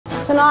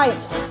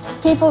Tonight,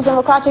 People's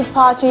Democratic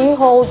Party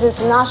holds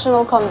its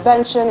national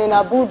convention in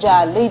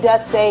Abuja.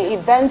 Leaders say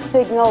event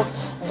signals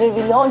the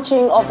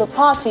relaunching of the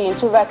party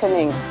into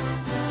reckoning.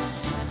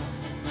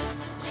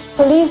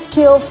 Police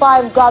kill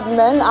 5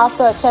 gunmen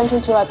after attempting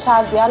to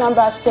attack the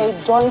Anambra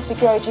State Joint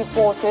Security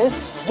Forces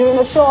during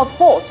a show of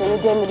force in the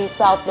Idemili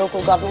South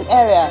local government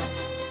area.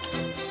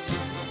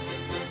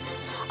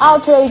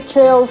 Outrage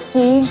trails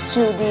siege to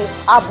the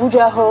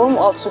Abuja home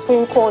of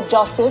Supreme Court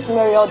Justice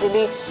Mary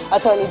Odili.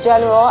 Attorney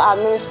General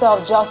and Minister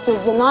of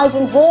Justice denies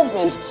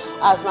involvement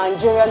as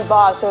Nigerian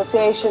Bar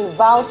Association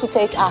vows to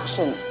take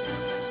action.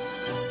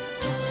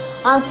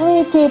 And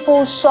 3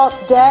 people shot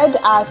dead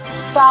as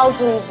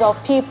thousands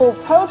of people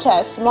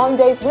protest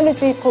Monday's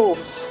military coup,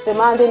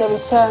 demanding a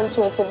return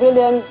to a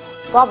civilian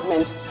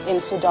government in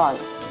Sudan.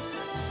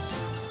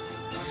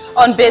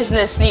 On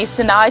business news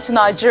tonight,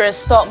 Nigeria's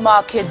stock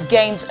market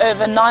gains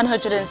over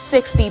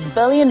 960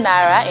 billion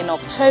naira in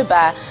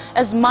October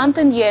as month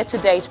and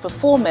year-to-date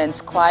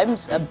performance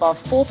climbs above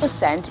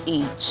 4%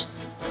 each.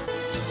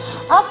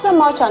 After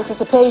much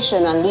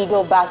anticipation and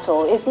legal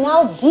battle, it's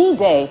now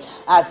D-Day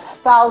as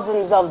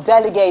thousands of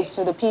delegates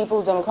to the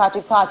People's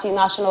Democratic Party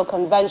National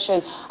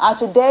Convention are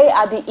today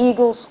at the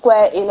Eagle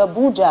Square in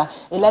Abuja,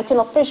 electing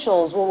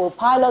officials who will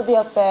pilot the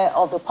affair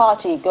of the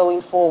party going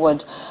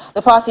forward.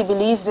 The party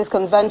believes this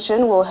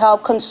convention will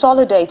help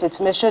consolidate its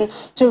mission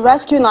to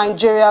rescue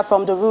Nigeria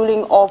from the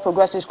ruling All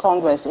Progressives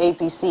Congress,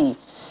 APC.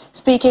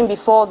 Speaking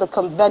before the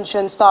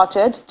convention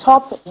started,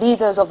 top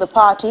leaders of the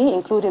party,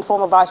 including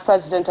former Vice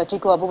President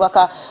Atiku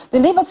Abubakar,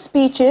 delivered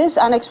speeches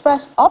and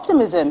expressed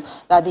optimism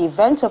that the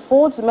event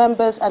affords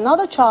members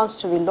another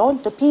chance to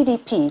relaunch the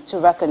PDP to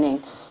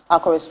reckoning. Our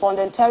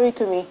correspondent Terry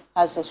Kumi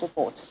has this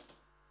report.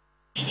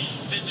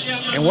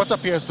 In what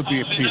appears to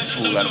be a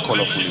peaceful and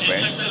colorful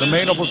event, the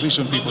main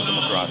opposition People's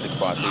Democratic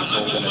Party is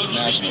holding its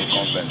national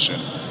convention.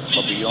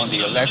 But beyond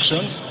the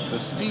elections, the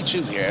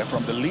speeches here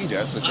from the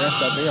leaders suggest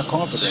that they are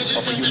confident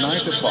of a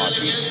united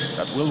party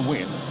that will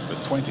win the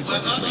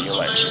 2023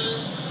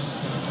 elections.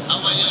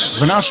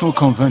 The National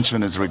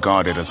Convention is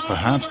regarded as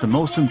perhaps the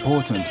most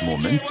important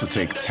moment to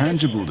take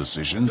tangible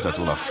decisions that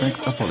will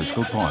affect a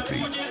political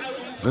party.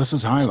 This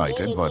is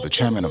highlighted by the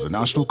chairman of the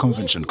National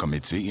Convention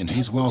Committee in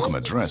his welcome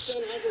address,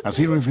 as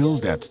he reveals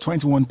that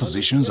 21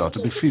 positions are to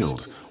be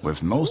filled,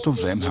 with most of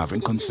them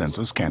having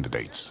consensus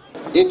candidates.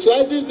 The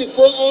choices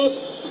before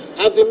us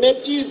have been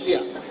made easier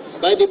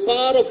by the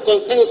power of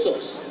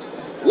consensus,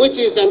 which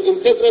is an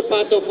integral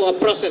part of our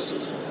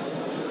processes.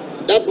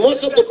 That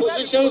most of the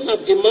positions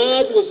have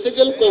emerged with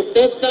single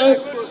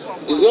contestants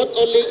is not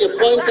only a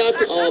pointer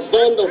to our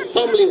bond of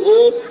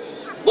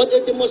familyhood, but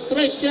a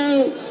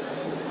demonstration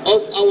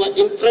of our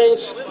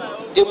entrenched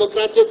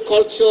democratic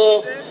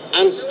culture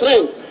and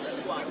strength,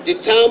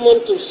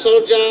 determined to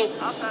soldier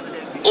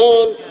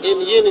on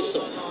in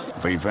unison.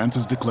 The event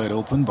is declared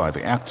open by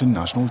the acting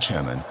national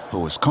chairman,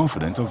 who is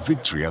confident of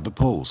victory at the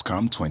polls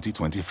come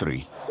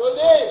 2023.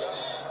 Today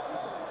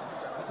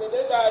is a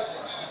day that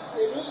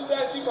the new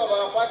leadership of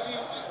our party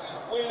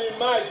will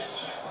emerge.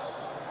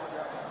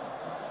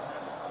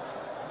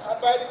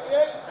 And by the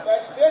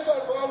grace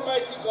of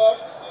Almighty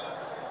God,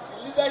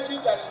 the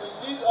leadership that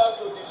will lead us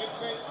to the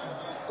victory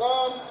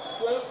come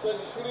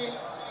 2023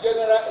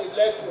 general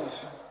elections.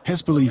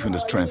 His belief in the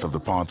strength of the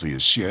party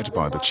is shared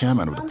by the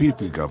chairman of the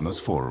PDP Governors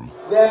Forum.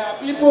 There are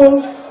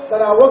people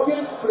that are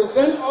working to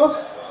present us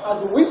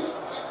as weak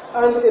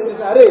and in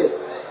disarray.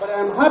 But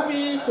I am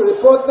happy to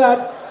report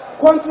that,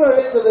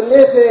 contrary to the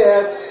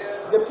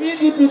naysayers, the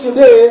PDP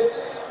today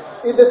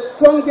is the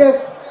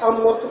strongest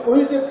and most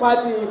cohesive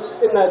party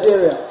in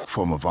Nigeria.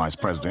 Former Vice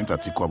President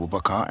Atiku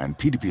Abubakar and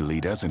PDP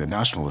leaders in the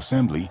National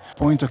Assembly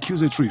point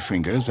accusatory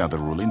fingers at the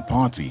ruling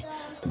party,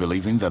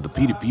 believing that the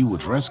PDP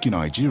would rescue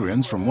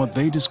Nigerians from what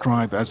they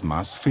describe as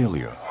mass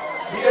failure.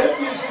 The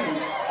APC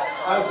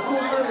has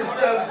proven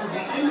itself to be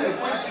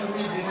inequipped to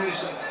lead the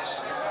nation.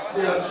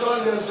 They have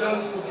shown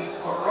themselves to be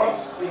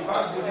corrupt, in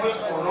fact the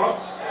most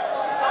corrupt,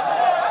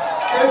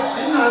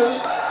 sectional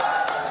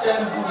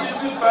and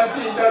divisive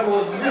party that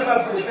was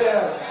never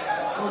prepared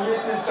to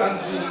lead this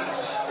country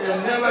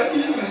and never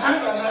even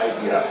had an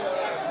idea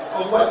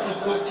of what it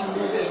took to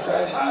lead a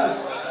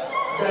diverse,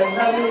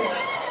 dynamic,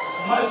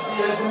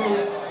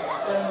 multi-ethnic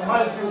and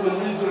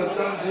multi-religious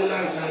country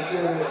like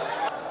Nigeria.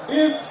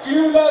 This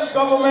clueless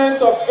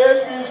government of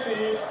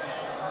APC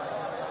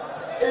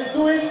is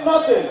doing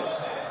nothing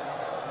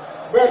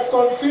but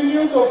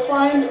continue to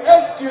find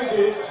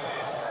excuses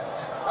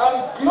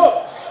and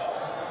gloat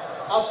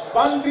as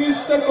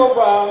bandits take over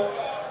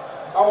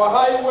our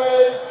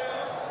highways,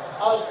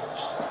 as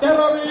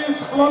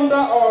terrorists plunder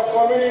our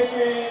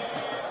communities,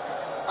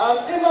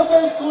 and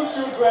innocent school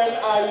children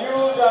are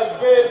used as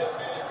bait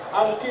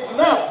and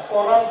kidnapped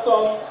for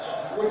ransom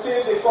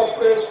within the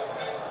corporate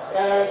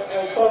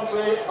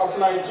country of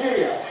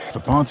Nigeria. The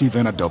party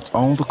then adopts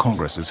all the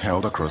congresses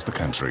held across the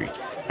country,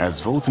 as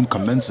voting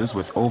commences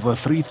with over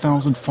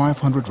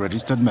 3,500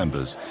 registered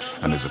members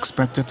and is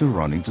expected to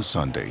run into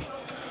Sunday.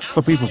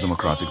 The People's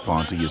Democratic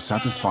Party is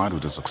satisfied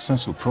with the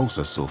successful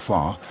process so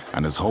far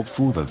and is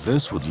hopeful that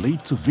this would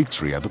lead to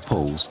victory at the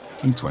polls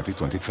in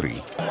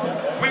 2023.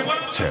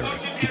 Terry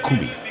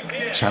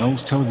Ikumi,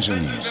 Channels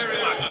Television News.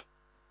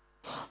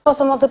 For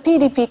some of the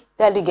PDP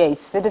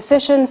delegates, the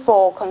decision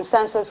for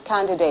consensus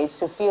candidates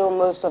to fill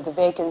most of the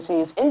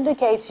vacancies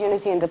indicates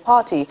unity in the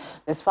party,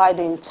 despite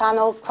the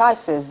internal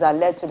crisis that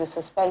led to the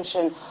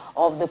suspension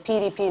of the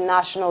PDP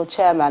national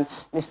chairman,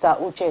 Mr.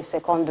 Uche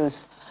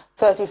Secondus.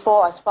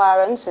 34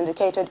 aspirants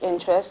indicated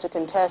interest to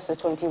contest the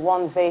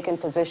 21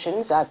 vacant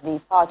positions at the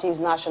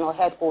party's national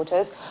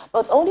headquarters,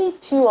 but only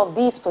 2 of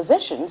these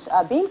positions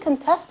are being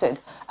contested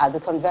at the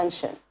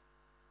convention.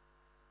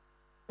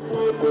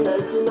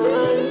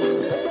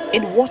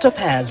 In water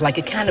pairs like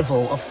a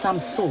carnival of some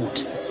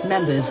sort,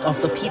 members of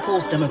the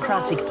People's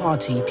Democratic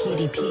Party,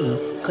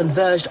 PDP,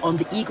 converged on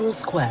the Eagle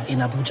Square in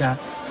Abuja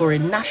for a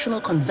national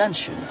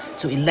convention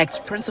to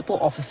elect principal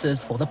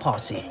officers for the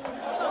party.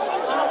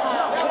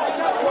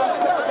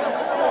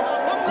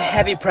 The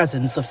heavy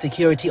presence of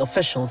security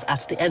officials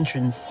at the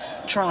entrance,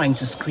 trying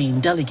to screen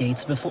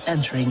delegates before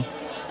entering,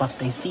 but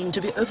they seemed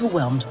to be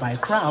overwhelmed by a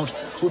crowd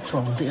who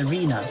thronged the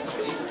arena.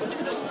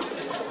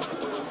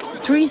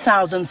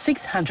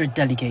 3,600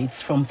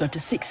 delegates from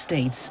 36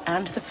 states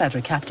and the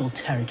Federal Capital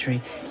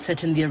Territory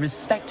sit in their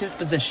respective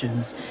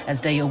positions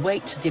as they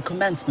await the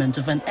commencement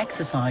of an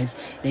exercise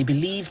they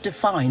believe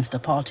defines the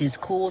party's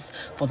course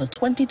for the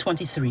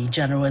 2023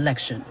 general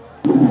election.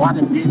 What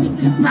the PDP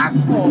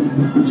stands for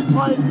is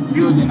for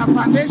building a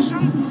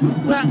foundation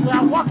where we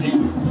are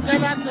working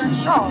together to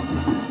ensure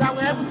that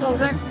we're able to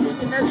rescue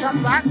the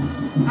nation back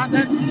and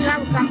then see how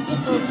we can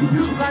get to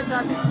rebuild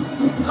gradually.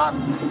 Because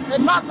a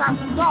lot has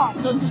been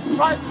done to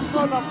destroy the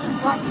soul of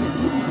this country.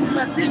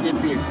 The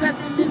PDP is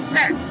definitely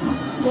set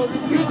to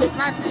rebuild the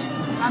party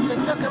and to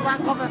take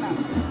over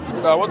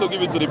governance. I want to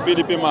give it to the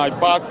PDP, my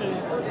party,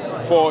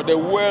 for the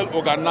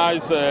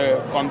well-organized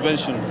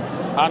convention.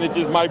 And it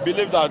is my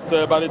belief that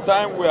by the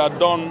time we are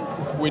done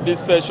with this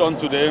session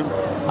today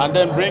and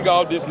then bring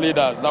out these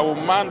leaders that will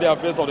man the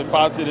affairs of the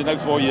party in the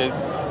next 4 years,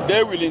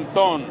 they will in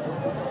turn,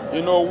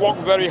 work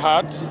very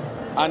hard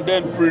and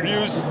then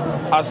produce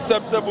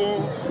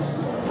acceptable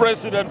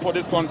president for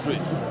this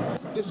country.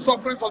 The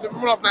suffering of the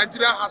people of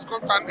Nigeria has come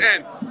to an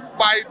end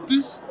by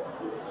this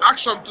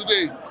action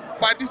today,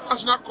 by this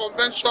national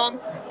convention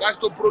that is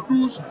to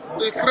produce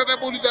the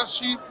credible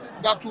leadership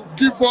that will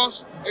give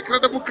us a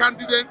credible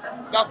candidate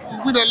that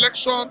will win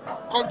election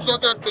come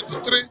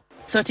 2023.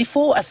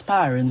 34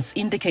 aspirants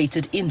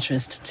indicated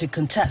interest to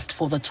contest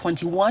for the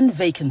 21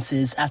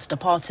 vacancies at the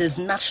party's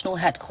national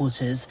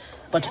headquarters,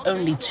 but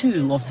only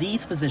 2 of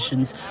these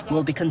positions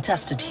will be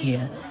contested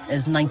here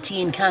as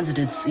 19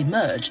 candidates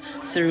emerge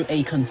through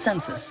a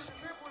consensus.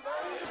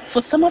 For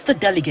some of the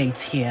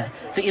delegates here,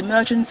 the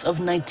emergence of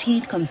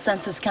 19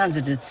 consensus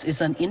candidates is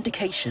an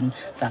indication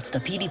that the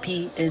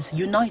PDP is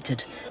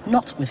united,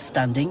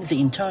 notwithstanding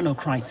the internal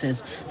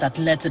crisis that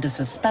led to the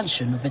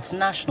suspension of its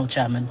national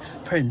chairman,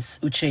 Prince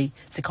Uche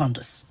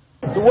Secondus.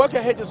 The work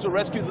ahead is to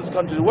rescue this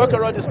country. The work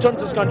around is to turn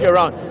this country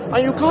around.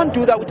 And you can't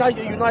do that without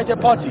a united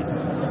party.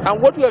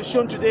 And what we have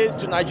shown today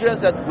to Nigerians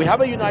is that we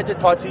have a united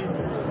party,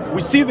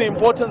 we see the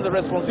importance and the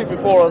responsibility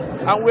before us,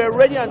 and we're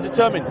ready and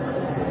determined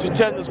to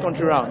turn this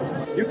country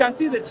around. You can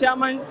see the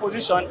chairman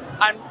position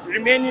and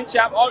remaining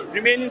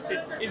seat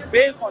is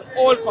based on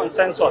all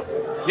consensus.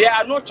 There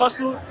are no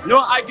tussle, no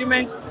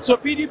argument, so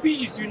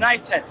PDP is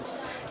united.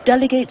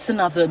 Delegates and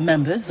other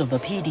members of the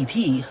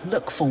PDP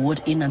look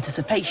forward in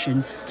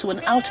anticipation to an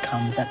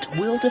outcome that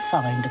will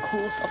define the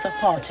course of the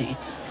party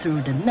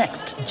through the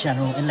next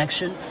general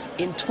election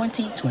in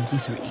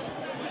 2023.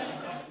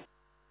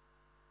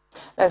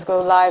 Let's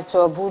go live to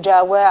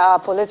Abuja, where our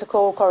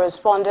political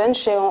correspondent,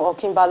 Seun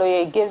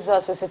Okinbaloye, gives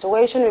us a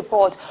situation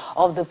report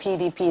of the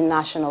PDP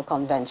National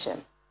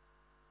Convention.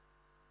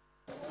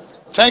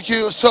 Thank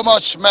you so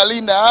much,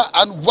 Melina,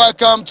 and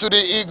welcome to the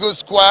Eagle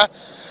Square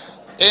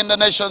in the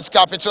nation's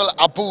capital,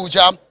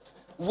 Abuja.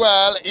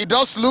 Well, it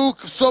does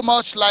look so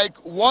much like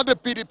what the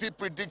PDP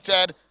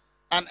predicted,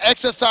 an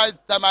exercise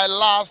that might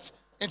last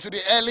into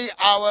the early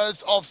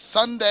hours of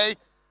Sunday,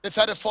 the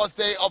 31st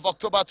day of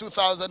October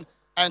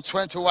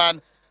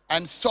 2021.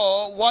 And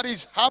so what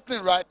is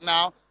happening right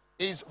now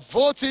is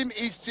voting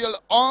is still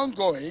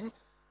ongoing.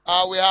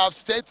 We have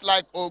states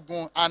like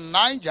Ogun and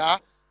Niger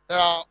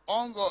that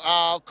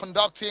are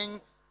conducting,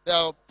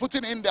 they're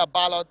putting in their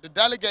ballot. The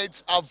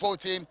delegates are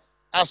voting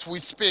as we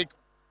speak.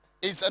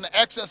 It's an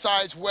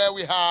exercise where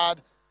we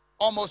had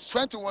almost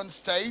 21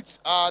 states,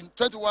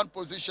 21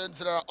 positions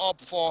that are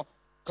up for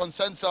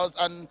consensus,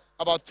 and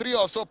about 3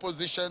 or so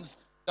positions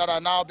that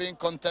are now being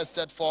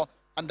contested for.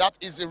 And that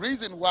is the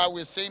reason why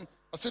we're seeing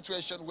a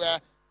situation where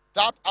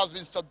that has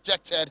been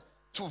subjected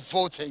to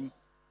voting.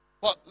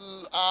 But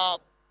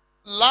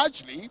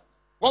largely,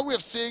 what we're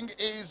seeing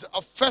is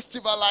a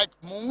festival-like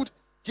mood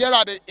here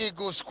at the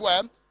Eagle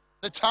Square.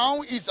 The town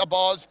is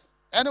abuzz.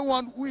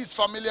 Anyone who is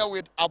familiar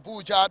with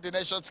Abuja, the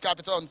nation's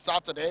capital, on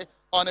Saturday,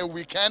 on a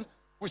weekend,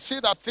 we see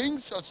that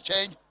things have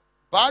changed.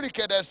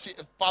 Barricaded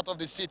part of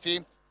the city,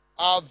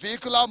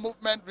 vehicular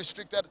movement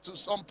restricted to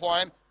some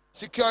point.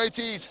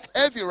 Security is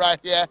heavy right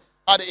here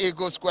at the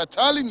Eagle Square,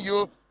 telling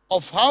you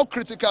of how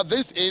critical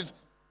this is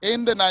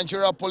in the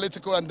Nigeria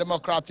political and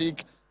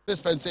democratic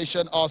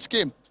dispensation or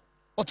scheme.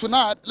 But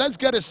tonight, let's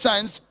get a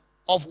sense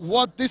of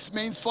what this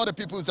means for the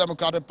People's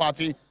Democratic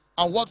Party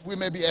and what we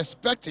may be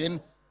expecting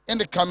in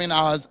the coming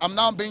hours. I'm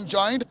now being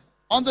joined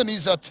on the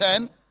News at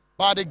 10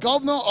 by the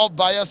Governor of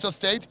Bayelsa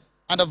State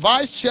and the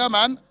Vice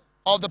Chairman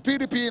of the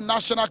PDP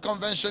National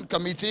Convention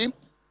Committee,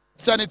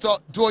 Senator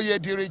Doye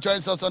Diri,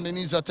 joins us on the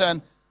News at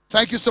 10.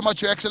 Thank you so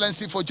much, Your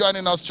Excellency, for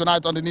joining us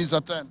tonight on the News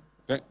at 10.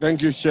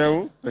 Thank you,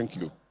 Shehu. Thank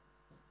you.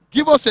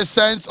 Give us a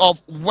sense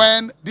of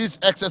when this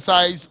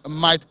exercise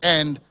might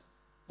end.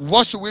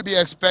 What should we be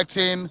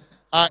expecting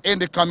in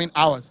the coming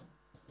hours?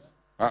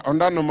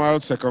 Under normal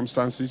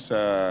circumstances,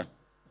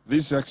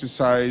 this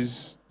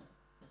exercise,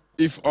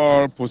 if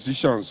all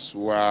positions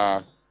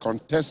were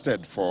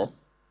contested for,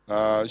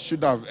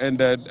 should have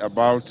ended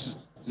about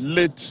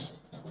late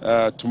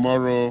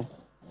tomorrow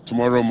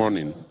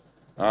morning.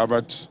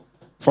 But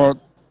for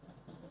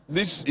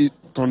this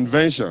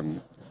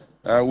convention,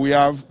 we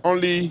have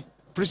only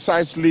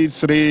precisely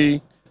 3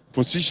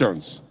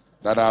 positions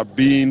that are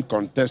being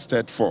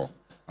contested for,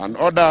 and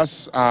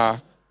others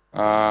are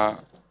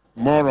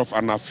more of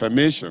an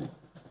affirmation.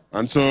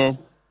 And so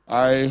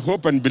I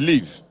hope and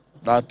believe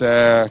that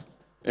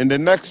in the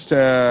next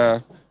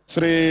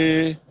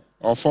 3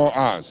 or 4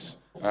 hours,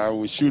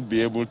 we should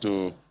be able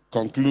to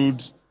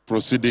conclude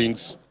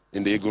proceedings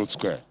in the Eagle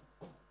Square.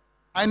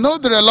 I know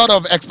there are a lot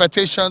of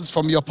expectations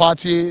from your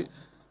party.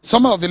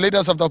 Some of the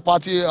leaders of the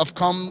party have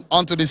come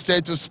onto the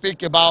stage to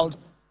speak about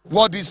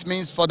what this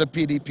means for the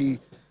PDP.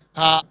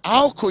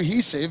 How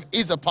cohesive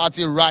is the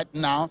party right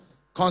now,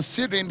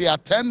 considering the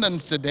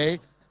attendance today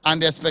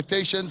and the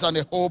expectations and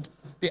the hope,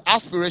 the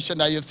aspiration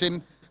that you've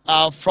seen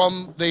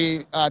from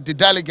the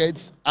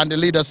delegates and the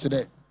leaders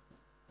today?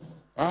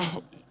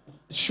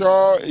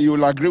 Sure, you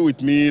will agree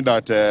with me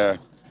that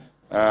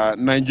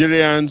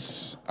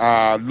Nigerians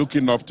are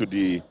looking up to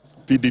the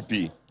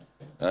PDP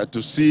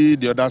to see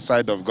the other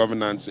side of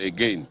governance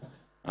again.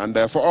 And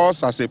for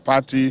us as a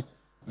party,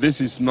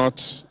 this is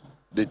not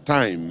the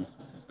time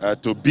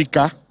to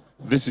bicker.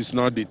 This is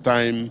not the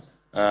time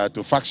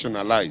to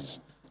factionalize.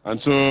 And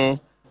so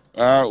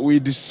we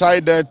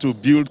decided to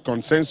build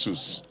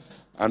consensus.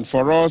 And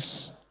for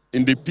us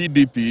in the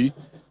PDP,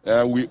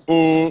 we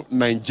owe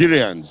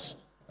Nigerians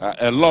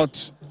a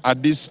lot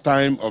at this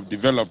time of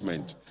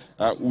development.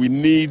 We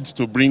need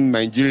to bring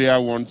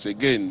Nigeria once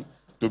again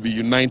to be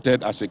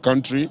united as a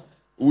country.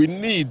 We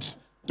need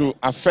to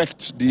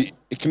affect the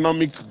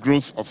economic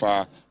growth of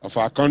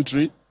our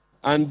country,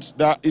 and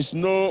there is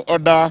no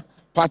other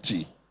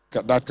party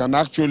that can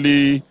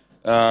actually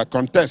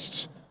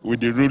contest with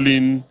the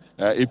ruling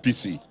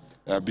APC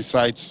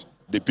besides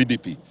the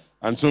PDP.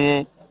 And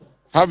so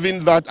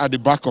having that at the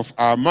back of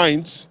our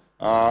minds,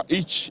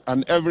 each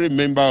and every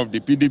member of the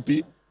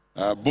PDP,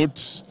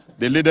 both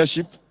the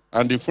leadership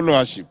and the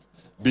followership,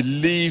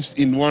 believes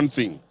in one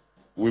thing: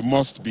 we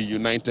must be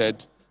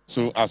united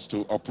so as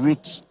to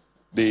uproot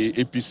the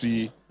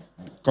APC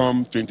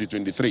come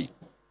 2023.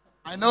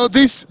 I know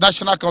this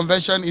national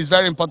convention is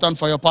very important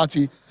for your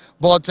party,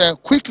 but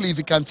quickly, if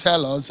you can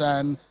tell us,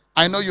 and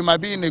I know you might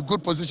be in a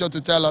good position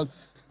to tell us,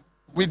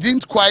 we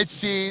didn't quite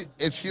see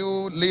a few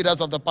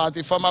leaders of the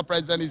party. Former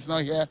president is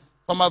not here.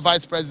 Former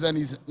vice president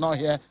is not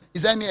here.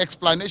 Is there any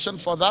explanation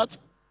for that?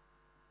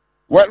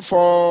 Well,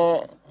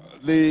 for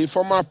the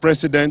former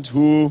president,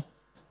 who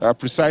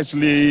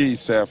precisely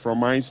is from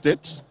my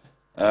state,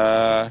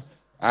 I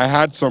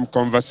had some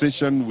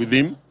conversation with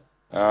him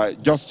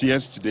just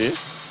yesterday,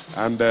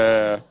 and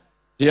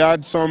he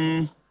had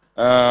some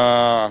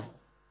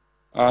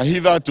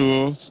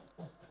hitherto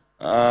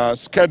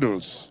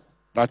schedules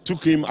that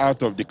took him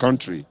out of the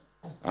country,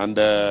 and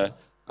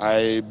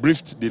I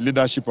briefed the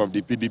leadership of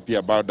the PDP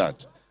about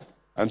that.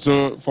 And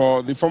so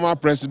for the former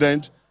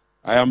president,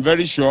 I am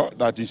very sure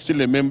that he's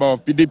still a member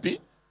of PDP.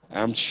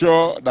 I am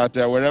sure that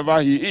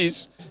wherever he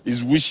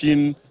is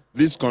wishing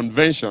this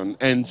convention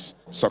ends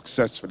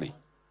successfully.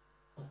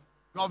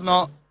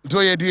 Governor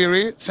Doye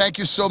Diri, thank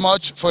you so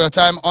much for your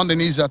time on the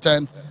News at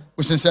 10.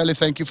 We sincerely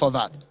thank you for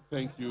that.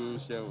 Thank you,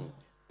 Shehu. God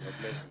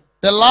bless you.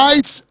 The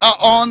lights are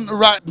on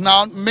right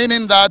now,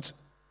 meaning that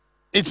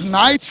it's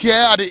night here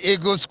at the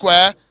Eagle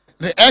Square.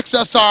 The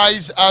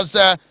exercise has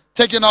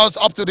taken us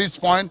up to this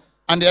point,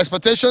 and the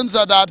expectations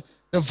are that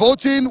the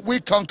voting will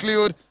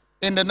conclude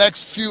in the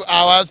next few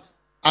hours,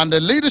 and the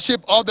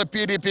leadership of the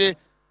PDP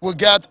will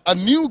get a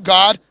new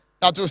guard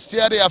that will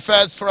steer the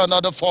affairs for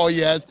another 4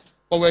 years.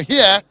 But we're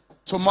here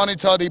to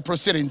monitor the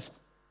proceedings.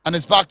 And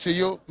it's back to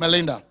you,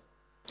 Melinda.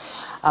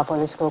 Our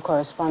political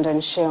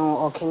correspondent,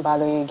 Sheon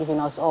Okinbalo, giving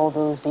us all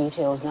those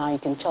details. Now you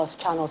can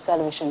trust Channels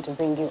Television to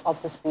bring you up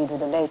to speed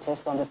with the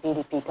latest on the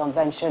PDP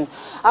convention.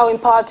 Now in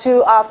part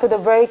 2, after the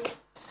break,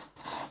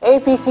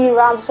 APC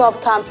ramps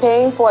up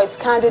campaign for its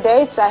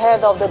candidates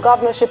ahead of the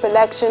governorship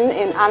election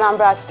in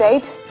Anambra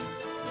State.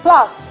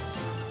 Plus,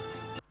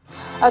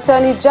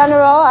 Attorney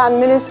General and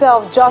Minister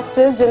of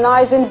Justice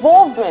denies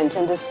involvement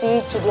in the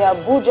siege to the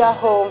Abuja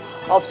home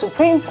of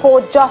Supreme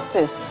Court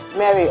Justice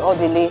Mary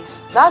Odili.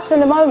 That's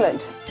in a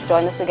moment.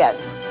 Join us again.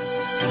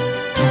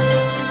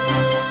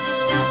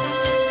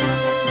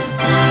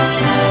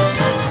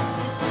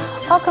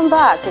 Welcome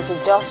back. If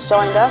you've just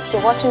joined us,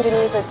 you're watching the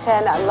news at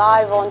 10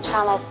 live on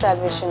Channels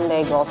Television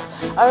Lagos.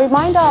 A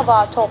reminder of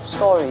our top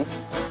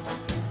stories.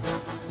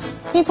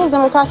 People's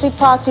Democratic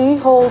Party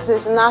holds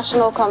its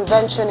national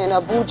convention in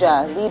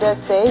Abuja. Leaders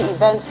say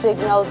event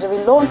signals the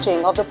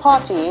relaunching of the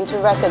party into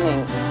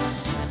reckoning.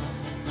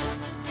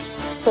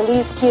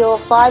 Police kill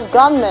 5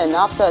 gunmen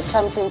after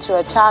attempting to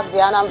attack the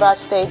Anambra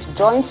State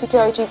Joint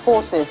Security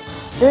Forces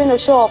during a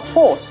show of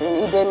force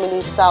in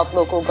Idemili South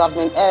local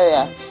government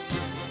area.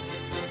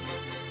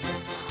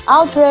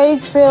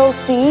 Outrage trails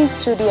siege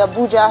to the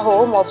Abuja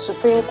home of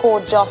Supreme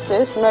Court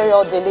Justice Mary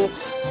Odili.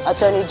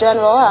 Attorney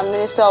General and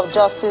Minister of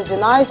Justice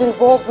denies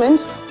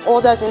involvement,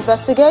 orders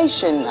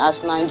investigation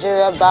as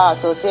Nigeria Bar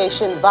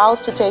Association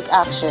vows to take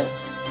action.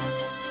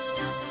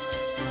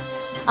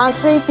 And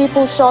 3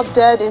 people shot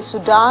dead in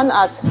Sudan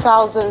as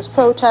thousands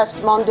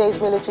protest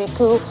Monday's military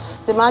coup,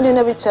 demanding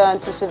a return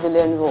to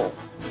civilian rule.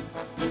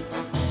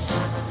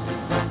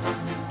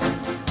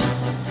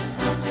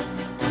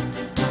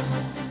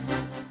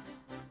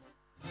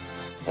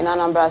 In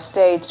Anambra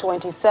State,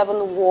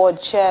 27 ward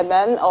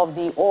chairmen of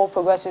the All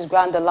Progressives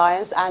Grand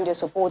Alliance and their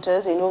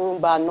supporters in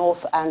Urumba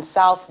North and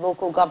South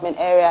local government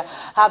area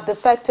have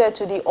defected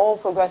to the All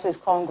Progressives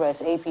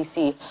Congress,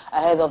 APC,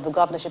 ahead of the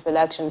governorship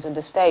elections in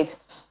the state.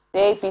 The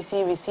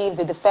APC received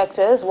the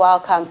defectors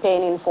while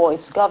campaigning for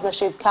its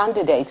governorship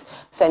candidate,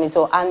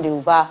 Senator Andy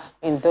Uba,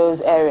 in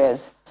those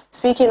areas.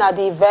 Speaking at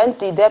the event,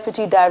 the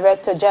Deputy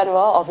Director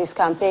General of his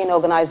campaign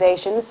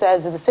organization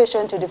says the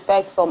decision to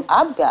defect from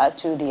ABGA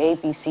to the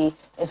APC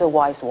is a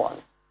wise one.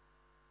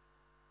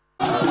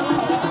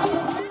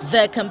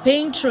 The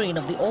campaign train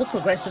of the All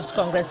Progressives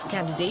Congress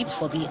candidate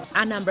for the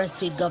Anambra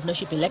State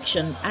governorship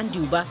election, Andy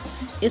Uba,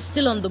 is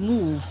still on the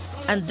move,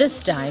 and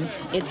this time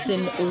it's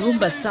in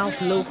Urumba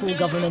South local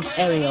government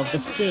area of the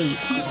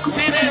state.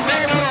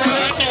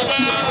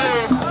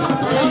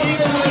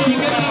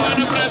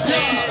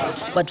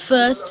 But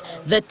first,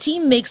 the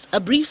team makes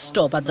a brief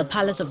stop at the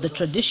palace of the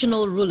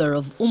traditional ruler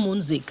of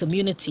Umunze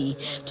community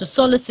to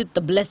solicit the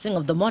blessing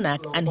of the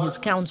monarch and his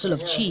council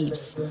of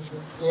chiefs.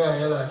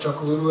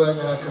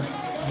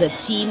 The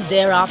team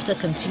thereafter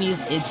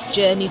continues its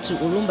journey to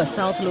Urumba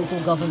South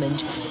local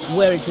government,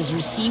 where it is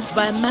received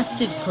by a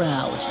massive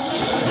crowd.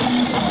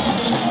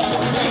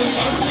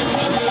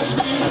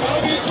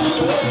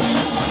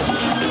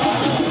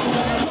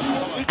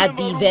 At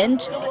the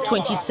event,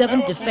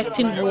 27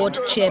 defecting ward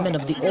chairmen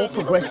of the All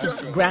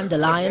Progressives Grand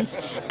Alliance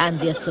and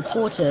their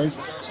supporters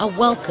are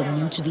welcomed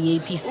into the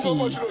APC.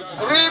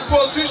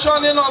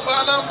 Repositioning of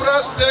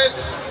Anambra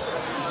State,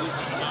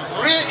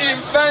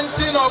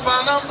 reinventing of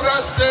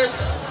Anambra State,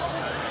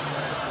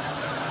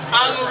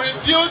 and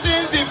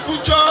rebuilding the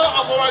future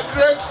of our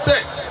great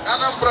state,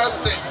 Anambra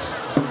State.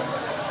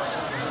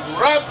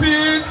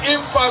 Rapid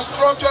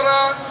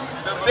infrastructural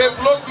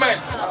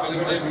development.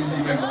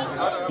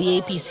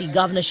 The APC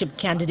governorship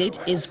candidate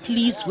is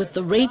pleased with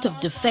the rate of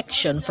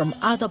defection from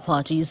other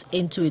parties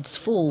into its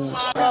fold.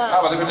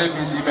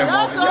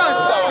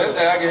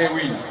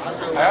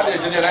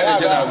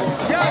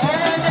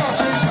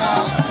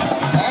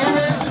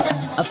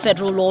 A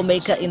federal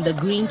lawmaker in the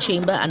Green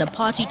Chamber and a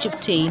party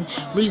chieftain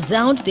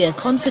resound their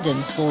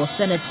confidence for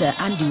Senator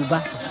Andy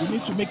Uba. We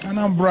need to make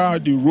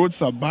Anambra, the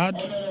roads are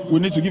bad. We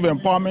need to give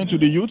empowerment to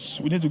the youths.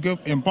 We need to give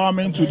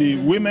empowerment to the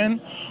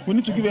women. We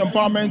need to give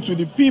empowerment to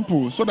the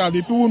people so that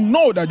the people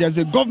know that there's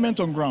a government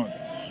on ground.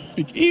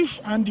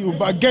 If Andy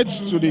Uba gets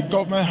to the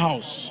government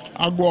house,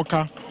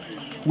 Agboka,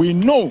 we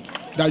know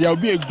that there will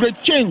be a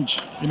great change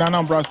in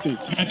Anambra State.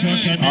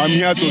 I'm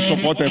here to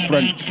support a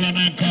friend.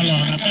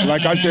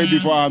 Like I said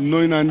before, I've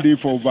known Andy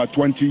for over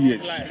 20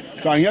 years.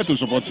 So I'm here to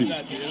support him.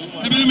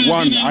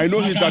 One, I know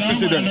his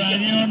antecedents.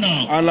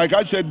 And like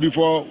I said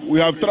before, we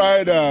have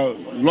tried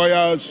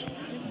lawyers,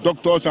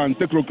 doctors, and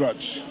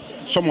technocrats.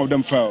 Some of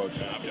them failed.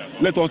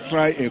 Let us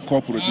try a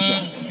core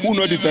politician who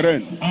knows the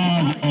terrain.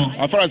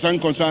 As far as I'm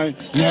concerned,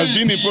 he has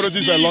been in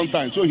politics for a long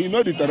time, so he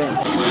knows the terrain.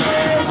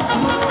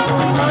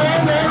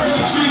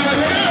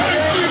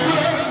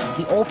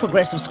 The All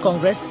Progressives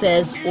Congress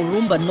says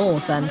Urumba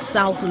North and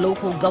South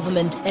local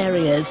government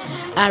areas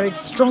are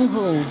its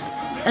strongholds,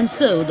 and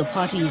so the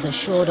party is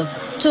assured of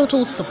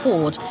total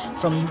support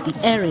from the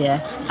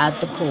area at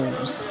the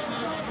polls.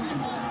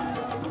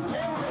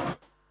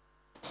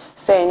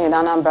 Staying in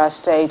Anambra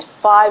State,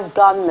 5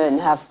 gunmen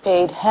have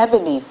paid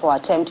heavily for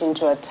attempting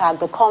to attack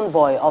the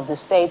convoy of the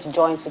state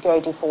joint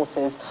security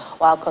forces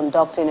while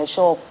conducting a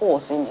show of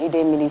force in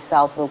Idemili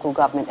South local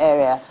government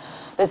area.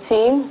 The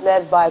team,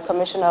 led by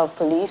Commissioner of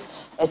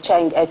Police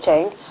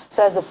Echeng,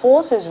 says the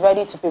force is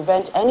ready to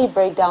prevent any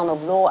breakdown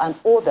of law and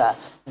order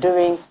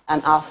during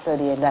and after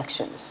the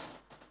elections.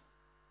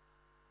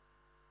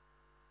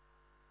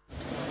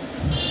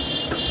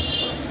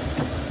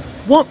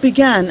 What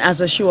began as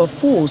a show of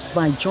force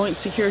by joint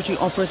security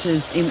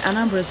operatives in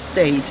Anambra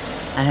State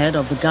ahead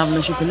of the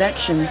governorship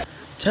election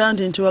turned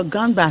into a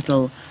gun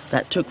battle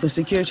that took the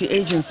security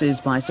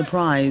agencies by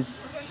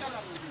surprise.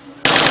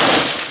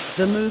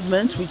 The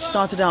movement, which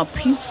started out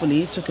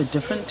peacefully, took a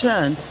different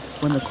turn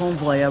when the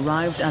convoy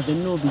arrived at the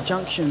Nobi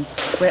junction,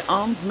 where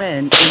armed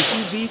men in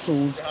 2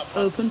 vehicles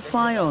opened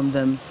fire on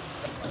them.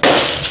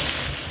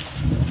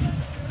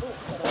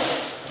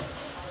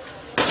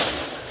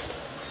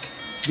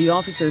 The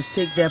officers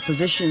take their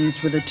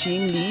positions with the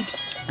team lead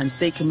and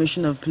State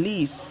Commissioner of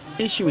Police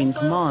issuing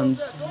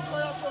commands.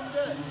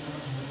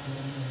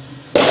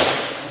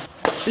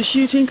 The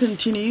shooting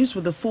continues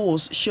with the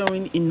force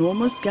showing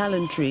enormous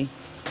gallantry.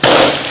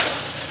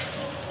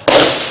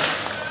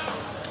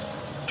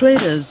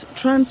 Traders,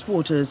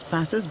 transporters,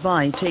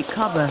 passers-by take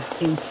cover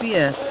in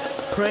fear,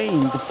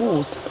 praying the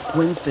force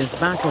wins this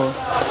battle.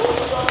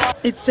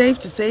 It's safe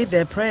to say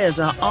their prayers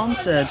are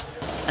answered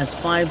as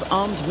 5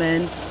 armed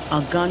men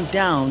are gunned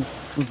down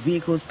with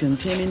vehicles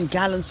containing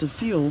gallons of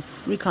fuel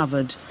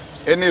recovered.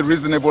 Any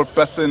reasonable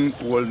person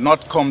will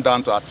not come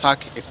down to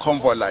attack a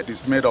convoy like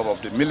this made up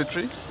of the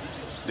military,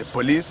 the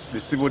police,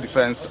 the civil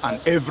defense, and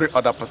every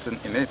other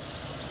person in it.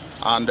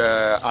 And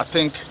I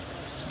think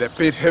they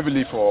paid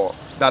heavily for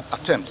that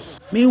attempt.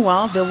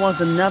 Meanwhile, there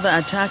was another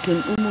attack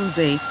in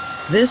Umunze,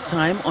 this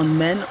time on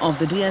men of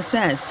the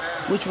DSS,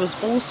 which was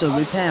also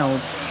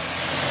repelled.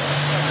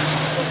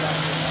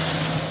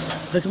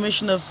 The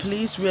Commissioner of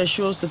Police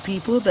reassures the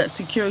people that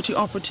security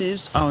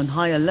operatives are on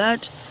high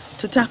alert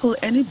to tackle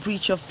any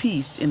breach of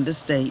peace in the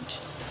state.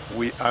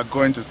 We are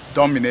going to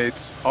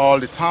dominate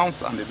all the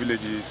towns and the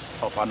villages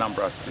of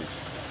Anambra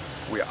State.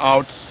 We're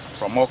out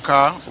from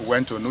Oka, we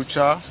went to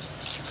Nucha,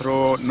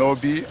 through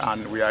Nobi,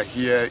 and we are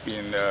here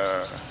in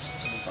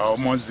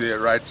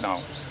Umunze right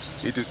now.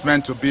 It is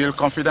meant to build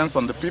confidence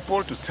on the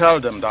people, to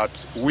tell them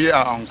that we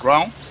are on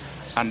ground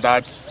and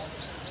that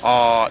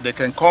they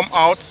can come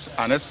out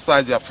and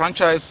exercise their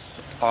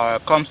franchise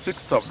come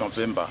 6th of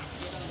November.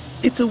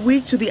 It's a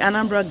week to the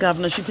Anambra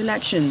governorship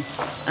election,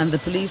 and the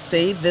police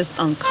say this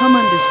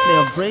uncommon display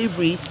of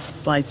bravery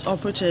by its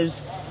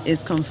operatives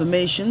is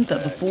confirmation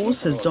that the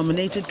force has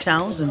dominated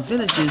towns and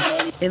villages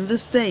in the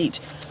state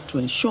to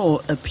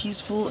ensure a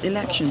peaceful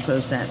election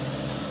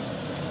process.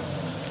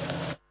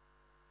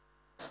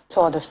 To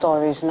other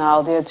stories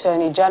now, the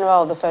Attorney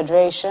General of the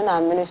Federation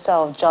and Minister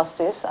of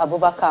Justice,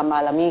 Abubakar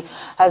Malami,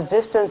 has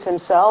distanced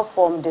himself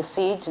from the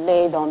siege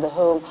laid on the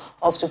home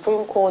of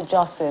Supreme Court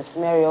Justice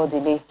Mary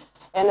Odili.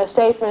 In a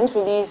statement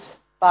released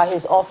by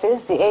his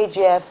office, the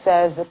AGF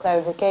says the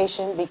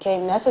clarification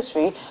became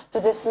necessary to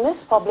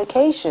dismiss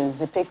publications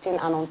depicting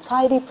an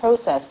untidy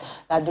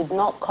process that did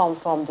not come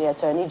from the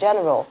Attorney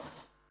General.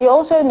 He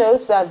also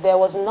notes that there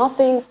was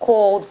nothing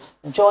called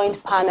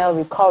joint panel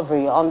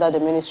recovery under the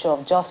Ministry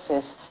of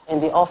Justice in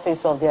the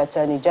Office of the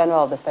Attorney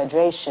General of the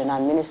Federation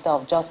and Minister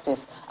of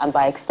Justice, and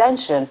by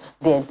extension,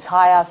 the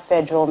entire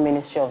Federal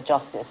Ministry of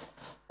Justice.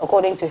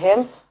 According to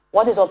him,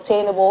 what is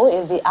obtainable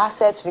is the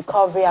Assets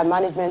Recovery and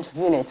Management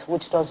Unit,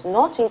 which does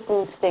not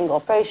include sting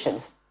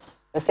operations.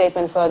 The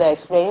statement further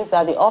explains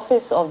that the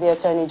Office of the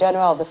Attorney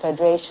General of the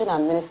Federation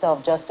and Minister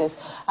of Justice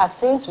has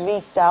since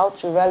reached out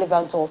to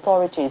relevant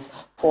authorities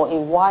for a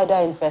wider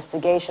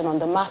investigation on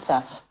the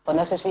matter for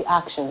necessary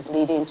actions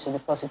leading to the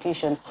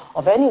prosecution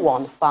of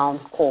anyone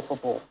found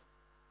culpable.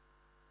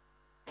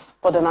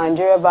 For the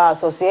Nigeria Bar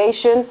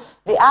Association,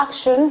 the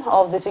action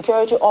of the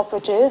security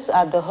operatives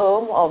at the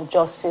home of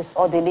Justice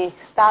Odili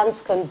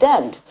stands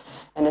condemned.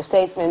 In a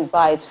statement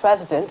by its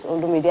president,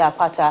 Olumide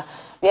Apata,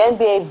 the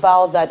NBA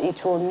vowed that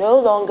it will no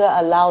longer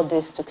allow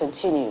this to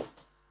continue.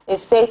 It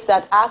states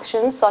that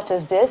actions such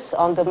as this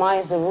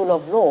undermines the rule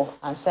of law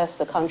and sets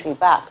the country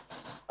back.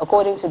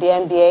 According to the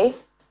NBA,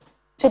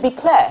 to be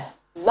clear,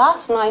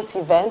 last night's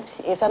event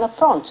is an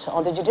affront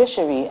on the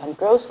judiciary and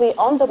grossly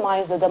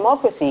undermines the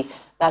democracy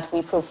that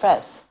we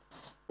profess.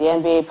 The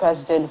NBA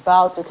president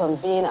vowed to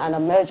convene an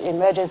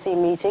emergency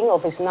meeting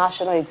of his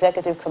National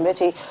Executive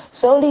Committee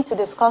solely to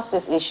discuss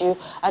this issue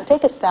and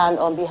take a stand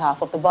on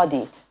behalf of the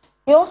body.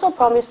 He also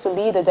promised to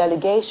lead a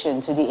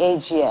delegation to the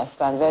AGF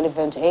and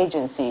relevant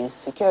agencies,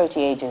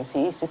 security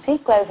agencies, to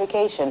seek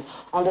clarification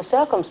on the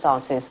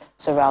circumstances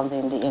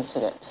surrounding the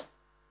incident.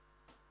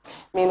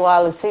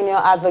 Meanwhile, a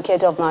senior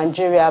advocate of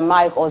Nigeria,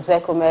 Mike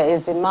Ozekume, is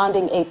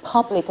demanding a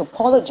public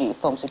apology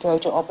from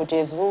security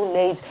operatives who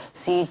laid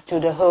siege to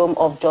the home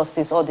of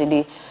Justice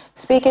Odili.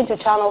 Speaking to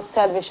Channels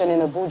Television in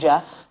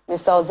Abuja,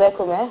 Mr.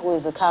 Ozekume, who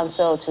is the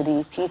counsel to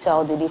the Peter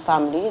Odili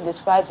family,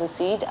 describes the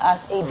siege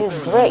as a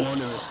disgrace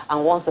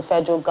and wants the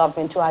federal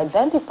government to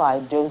identify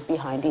those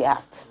behind the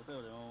act.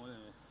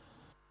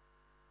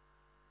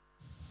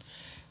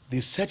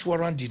 The search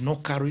warrant did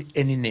not carry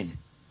any name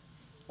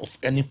of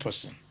any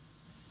person.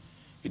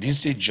 It didn't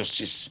say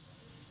Justice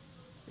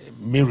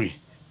Mary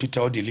Peter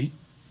Odili.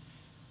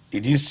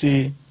 It didn't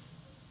say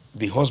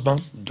the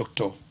husband,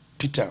 Dr.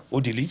 Peter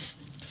Odili.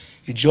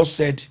 It just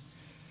said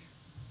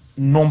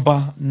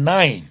number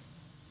 9,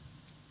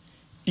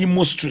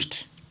 Imo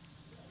Street.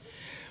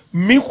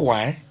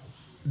 Meanwhile,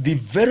 the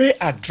very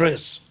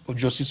address of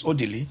Justice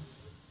Odili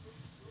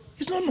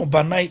is not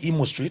number 9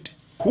 Imo Street.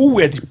 Who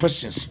were the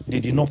persons? They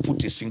did not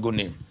put a single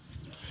name.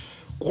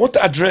 What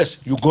address?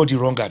 You got the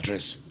wrong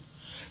address.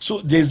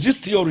 So there's this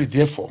theory,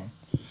 therefore,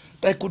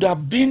 that could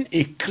have been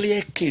a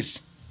clear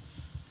case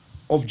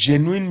of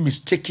genuine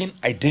mistaken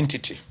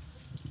identity.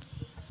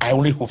 I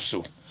only hope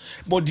so.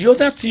 But the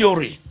other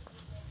theory,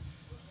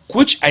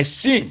 which I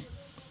seem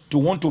to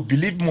want to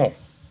believe more,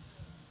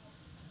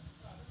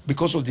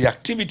 because of the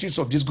activities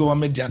of this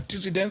government, the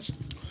antecedents,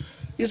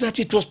 is that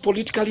it was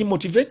politically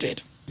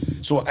motivated.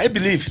 So I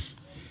believe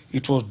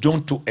it was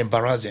done to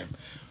embarrass them.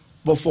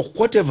 But for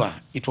whatever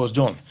it was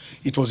done,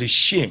 it was a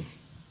shame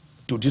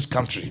to this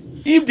country.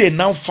 If they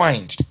now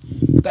find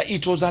that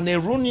it was an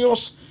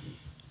erroneous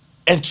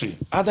entry,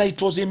 either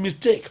it was a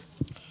mistake,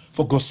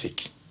 for God's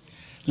sake,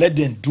 let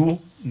them do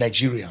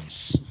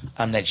Nigerians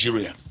and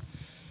Nigeria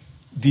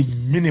the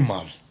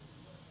minimal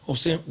of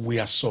saying, we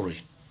are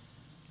sorry.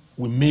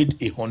 We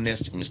made a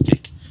honest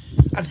mistake.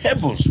 And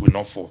heavens will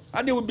not fall.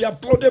 And they will be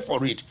applauded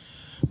for it.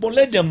 But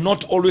let them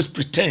not always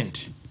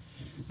pretend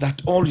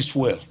that all is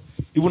well,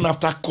 even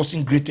after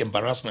causing great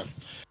embarrassment.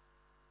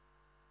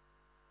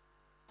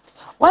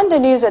 When the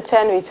news at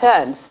 10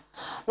 returns,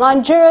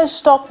 Nigeria's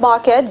stock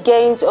market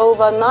gains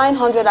over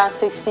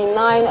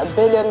 969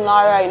 billion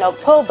naira in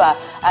October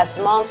as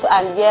month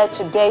and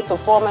year-to-date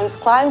performance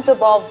climbs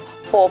above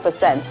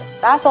 4%.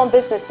 That's on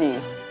Business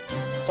News.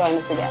 Join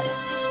us again.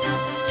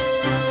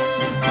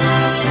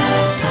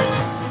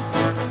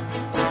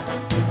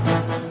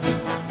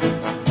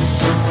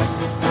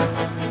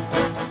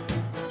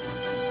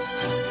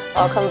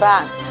 Welcome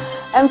back.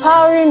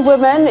 Empowering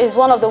women is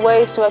one of the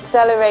ways to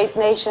accelerate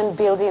nation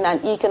building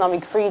and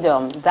economic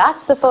freedom.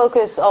 That's the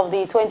focus of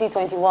the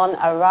 2021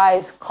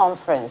 Arise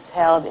conference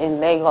held in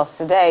Lagos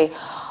today.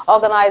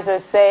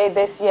 Organizers say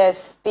this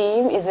year's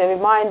theme is a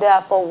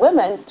reminder for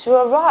women to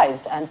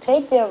arise and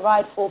take their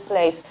rightful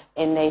place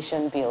in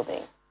nation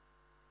building.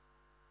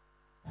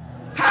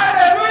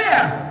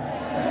 Hallelujah!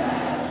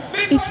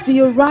 It's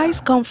the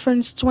Arise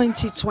Conference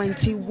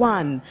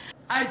 2021.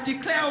 I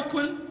declare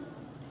open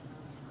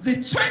the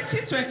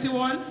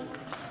 2021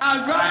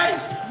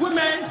 Arise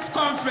Women's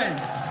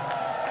Conference.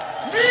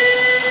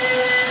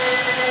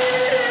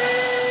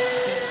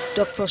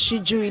 Dr.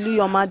 Shiju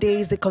Iluyomade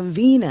is the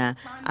convener,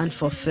 and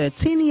for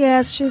 13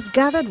 years she's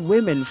gathered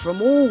women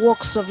from all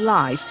walks of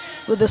life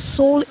with the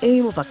sole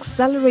aim of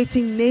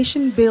accelerating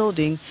nation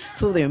building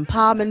through the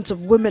empowerment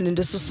of women in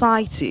the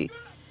society.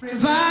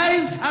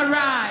 Revive,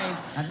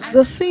 arise.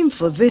 The theme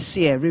for this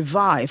year,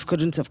 Revive,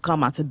 couldn't have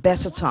come at a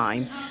better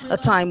time, a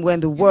time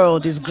when the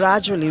world is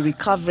gradually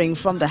recovering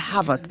from the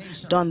havoc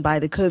done by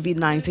the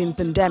COVID-19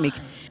 pandemic.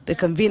 The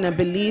convener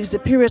believes the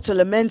period to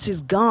lament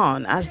is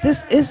gone, as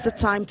this is the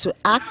time to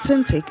act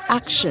and take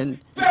action.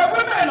 We are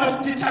women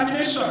of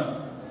determination,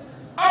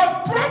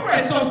 of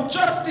progress, of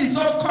justice,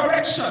 of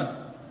correction.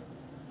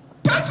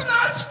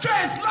 Personal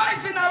strength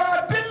lies in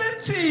our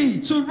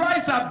ability to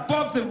rise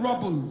above the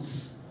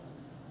rubbles.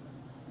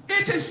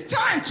 It is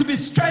time to be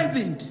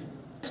strengthened.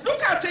 Look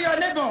at your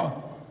neighbor.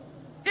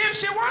 If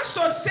she wants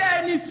to say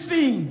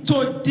anything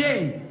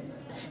today,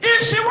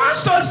 if she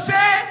wants to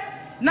say,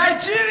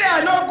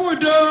 Nigeria no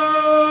good,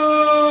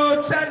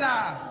 oh, tell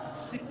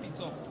her, sip it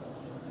up.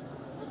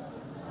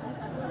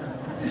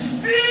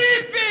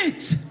 Sip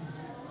it.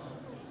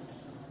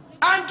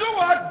 And do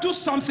what? Do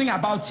something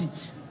about it.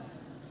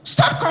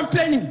 Stop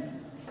complaining.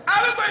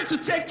 Are we going to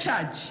take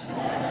charge?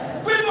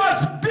 We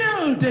must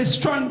build a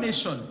strong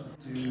nation.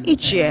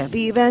 Each year,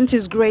 the event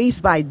is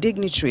graced by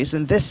dignitaries,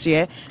 and this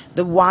year,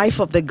 the wife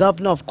of the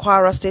governor of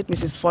Kwara State,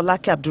 Mrs.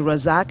 Folake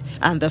Abdulrazak,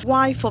 and the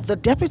wife of the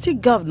deputy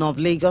governor of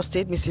Lagos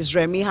State, Mrs.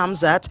 Remi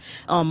Hamzat,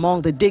 are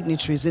among the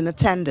dignitaries in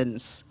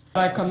attendance.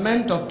 I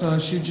commend Dr.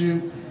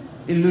 Shiju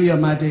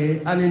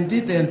Iluyomade and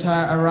indeed the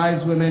entire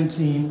Arise Women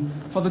team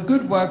for the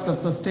good works of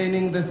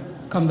sustaining this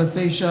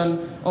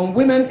conversation on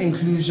women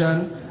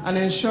inclusion and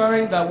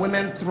ensuring that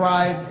women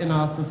thrive in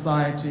our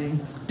society.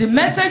 The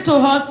message to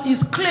us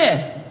is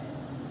clear.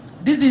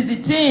 This is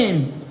the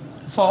theme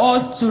for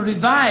us to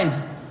revive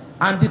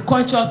and be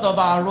conscious of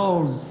our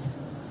roles,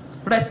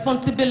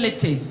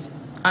 responsibilities,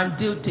 and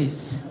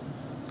duties.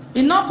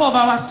 Enough of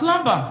our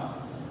slumber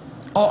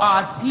or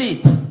our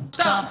sleep.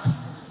 Stop,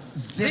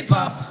 zip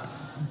up,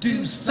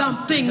 do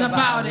something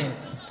about it.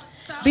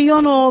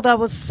 Beyond all that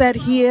was said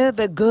here,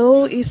 the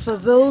goal is for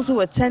those who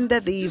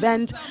attended the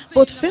event,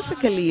 both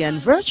physically and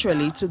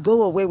virtually, to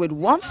go away with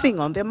one thing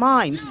on their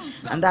minds,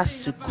 and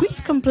that's to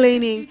quit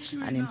complaining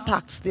and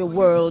impact their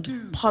world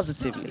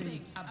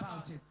positively.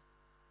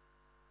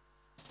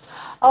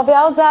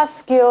 Ovialza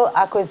Skill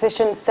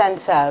Acquisition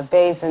Center,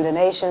 based in the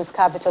nation's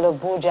capital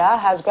Abuja,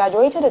 has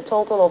graduated a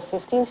total of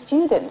 15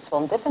 students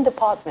from different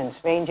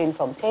departments ranging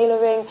from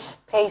tailoring,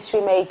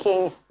 pastry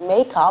making,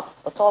 makeup,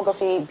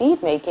 photography,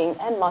 bead making,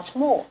 and much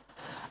more.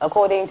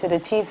 According to the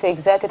Chief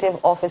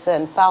Executive Officer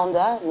and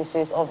founder,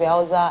 Mrs.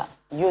 Ovialza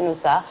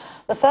Yunusa,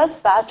 the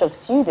first batch of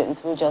students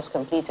who just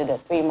completed a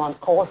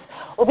 3-month course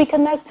will be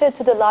connected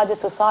to the larger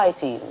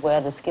society, where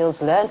the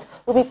skills learnt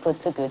will be put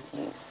to good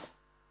use.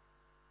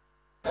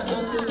 For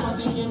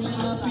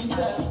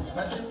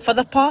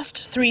the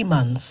past 3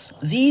 months,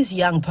 these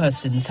young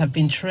persons have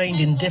been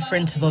trained in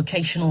different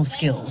vocational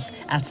skills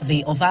at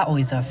the Ova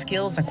Oiza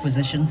Skills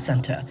Acquisition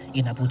Center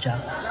in Abuja.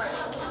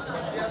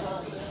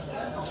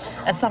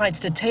 Aside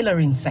the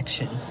tailoring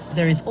section,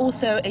 there is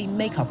also a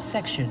makeup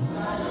section.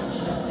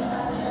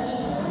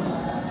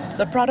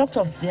 The product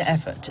of their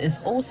effort is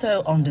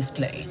also on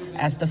display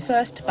as the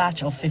first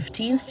batch of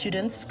 15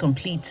 students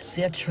complete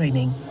their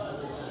training.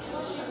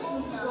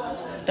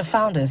 The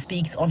founder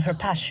speaks on her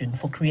passion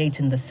for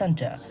creating the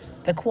center,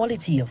 the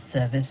quality of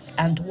service,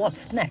 and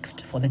what's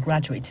next for the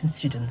graduating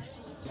students.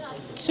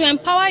 To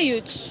empower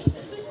youth,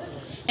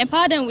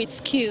 empower them with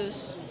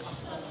skills.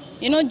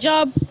 You know,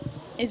 job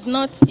is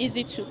not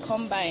easy to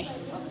come by.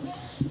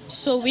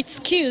 So with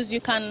skills, you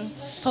can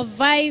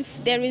survive.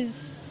 There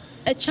is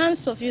a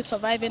chance of you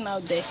surviving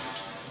out there.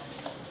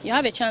 You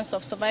have a chance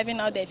of surviving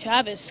out there if you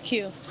have a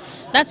skill.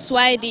 That's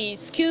why the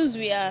skills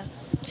we are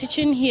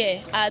teaching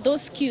here are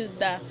those skills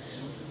that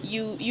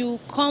you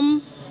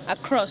come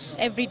across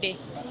every day.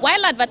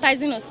 While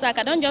advertising OSAC,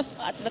 I don't just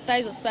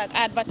advertise OSAC,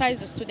 I advertise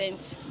the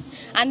students.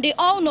 And they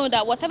all know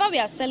that whatever we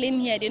are selling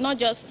here, they not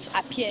just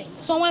appear.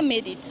 Someone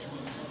made it.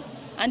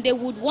 And they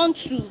would want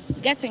to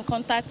get in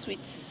contact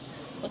with.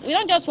 We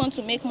don't just want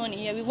to make money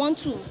here, we want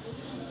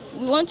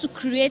to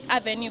create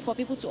avenue for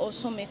people to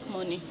also make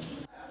money.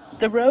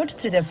 The road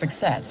to their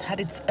success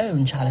had its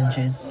own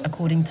challenges,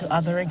 according to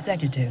other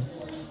executives.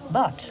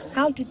 But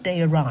how did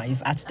they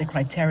arrive at the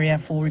criteria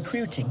for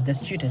recruiting the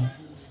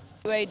students?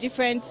 We're a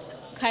different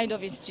kind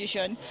of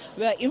institution.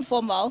 We're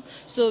informal,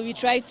 so we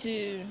try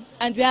to,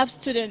 and we have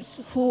students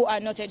who are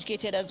not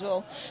educated as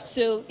well.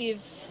 So if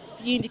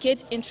you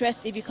indicate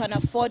interest, if you can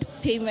afford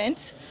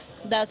payment,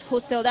 that's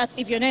hostel, that's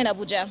if you're not in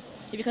Abuja.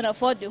 If you can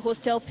afford the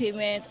hostel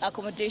payment,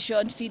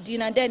 accommodation,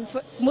 feeding, and then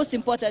most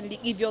importantly,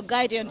 if your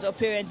guardians or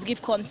parents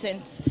give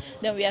consent,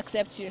 then we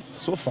accept you.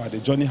 So far, the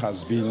journey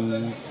has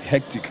been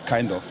hectic,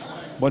 kind of,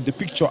 but the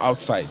picture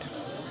outside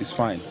is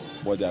fine.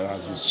 But there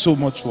has been so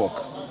much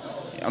work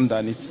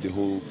underneath the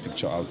whole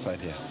picture outside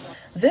here.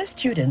 The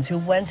students who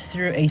went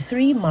through a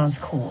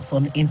 3-month course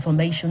on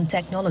information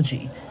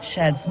technology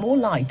sheds more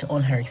light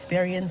on her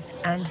experience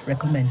and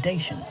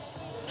recommendations.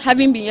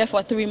 Having been here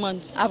for 3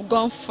 months, I've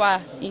gone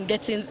far in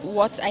getting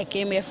what I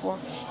came here for,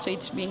 so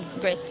it's been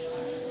great.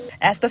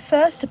 As the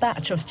first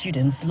batch of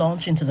students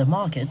launch into the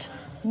market,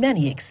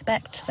 many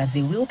expect that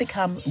they will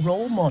become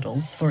role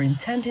models for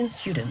intending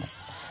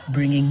students,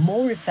 bringing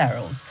more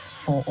referrals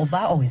for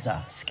Ova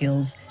Oiza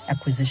Skills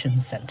Acquisition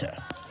Center.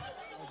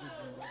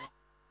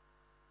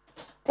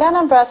 The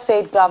Anambra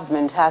State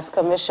government has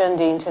commissioned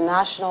the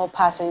International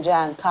Passenger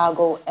and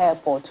Cargo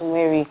Airport,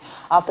 Umueri,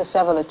 after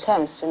several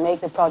attempts to make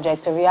the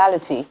project a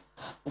reality.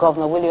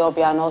 Governor Willie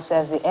Obiano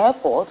says the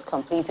airport,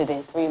 completed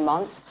in 3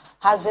 months,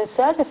 has been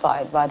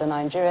certified by the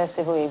Nigeria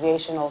Civil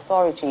Aviation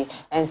Authority,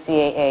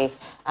 NCAA,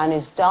 and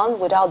is done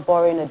without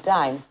borrowing a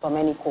dime from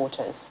any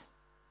quarters.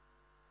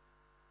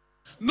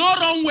 No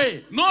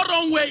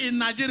runway in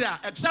Nigeria,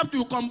 except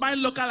you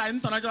combine local and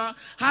international,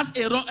 has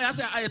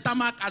a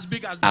tarmac as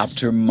big as this.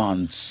 After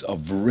months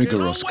of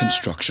rigorous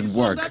construction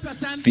work,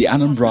 the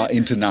Anambra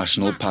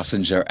International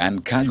Passenger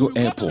and Cargo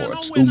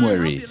Airport,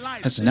 Umueri,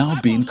 has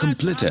now been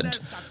completed,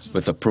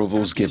 with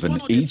approvals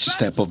given each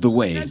step of the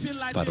way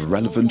by the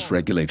relevant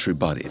regulatory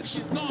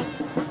bodies.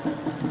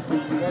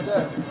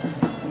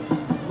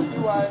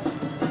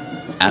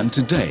 And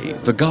today,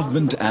 the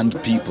government and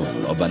people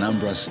of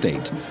Anambra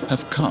State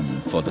have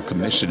come for the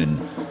commissioning,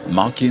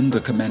 marking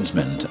the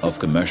commencement of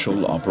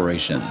commercial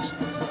operations.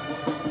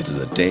 It is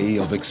a day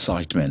of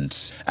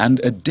excitement and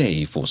a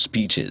day for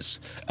speeches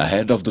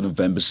ahead of the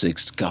November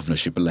 6th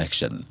governorship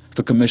election.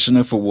 The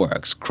Commissioner for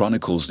Works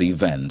chronicles the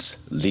events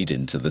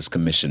leading to this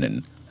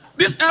commissioning.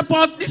 This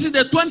airport, this is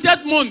the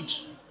 20th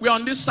month we're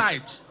on this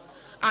site.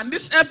 And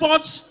this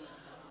airport,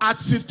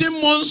 at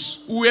 15 months,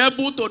 we were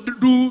able to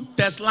do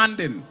test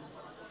landing.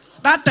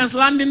 That test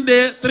landing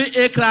day, 3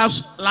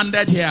 aircrafts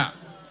landed here.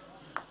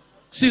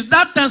 Since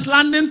that test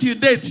landing to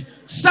date,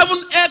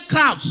 7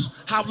 aircrafts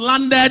have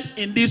landed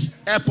in this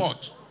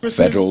airport.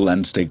 Federal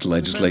and state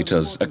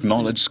legislators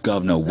acknowledged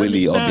Governor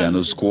Willie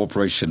Obiano's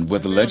cooperation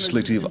with the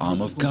legislative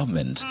arm of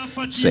government,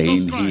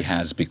 saying he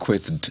has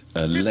bequeathed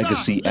a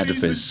legacy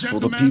edifice for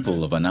the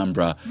people of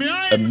Anambra,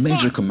 a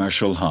major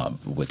commercial hub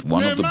with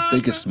one of the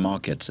biggest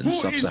markets in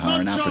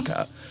sub-Saharan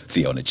Africa,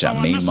 the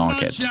Onitsha main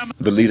market.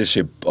 The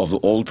leadership of the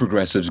All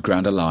Progressives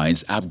Grand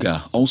Alliance,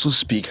 APGA, also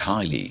speak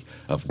highly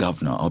of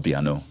Governor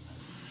Obiano.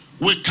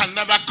 We can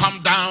never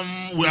come down.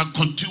 We'll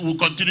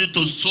continue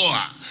to soar.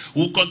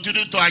 We'll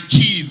continue to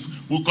achieve.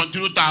 We'll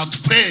continue to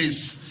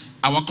outpace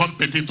our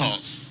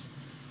competitors.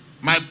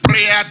 My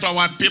prayer to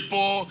our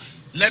people,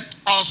 let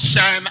us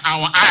shine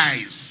our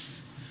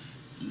eyes.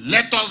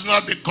 Let us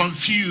not be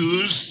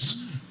confused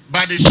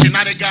by the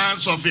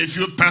shenanigans of a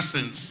few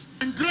persons.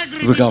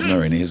 The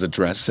governor in his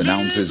address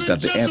announces that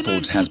the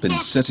airport has been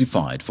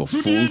certified for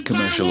full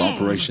commercial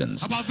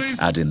operations,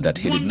 adding that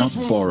he did not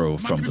borrow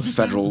from the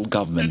federal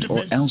government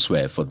or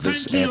elsewhere for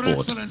this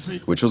airport,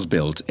 which was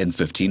built in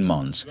 15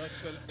 months.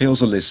 He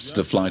also lists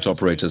the flight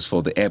operators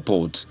for the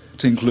airport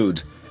to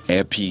include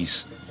Air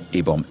Peace,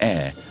 Ibom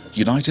Air,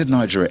 United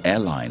Nigeria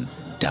Airline,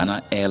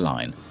 Dana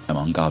Airline,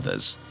 among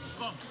others.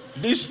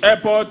 This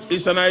airport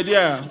is an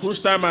idea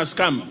whose time has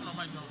come.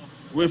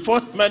 We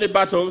fought many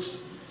battles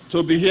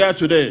to be here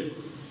today.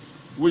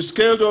 We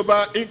scaled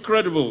over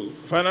incredible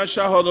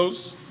financial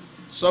hurdles,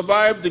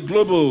 survived the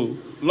global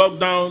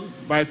lockdown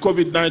by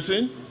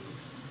COVID-19,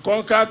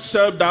 conquered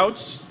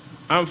self-doubts,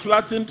 and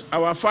flattened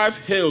our 5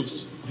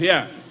 hills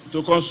here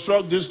to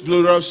construct this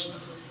glorious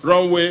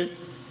runway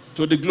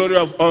to the glory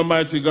of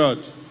Almighty God.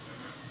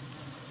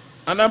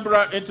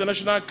 Anambra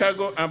International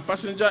Cargo and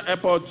Passenger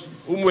Airport,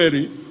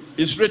 Umueri,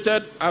 is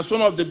rated as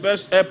one of the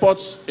best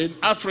airports in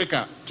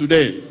Africa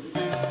today.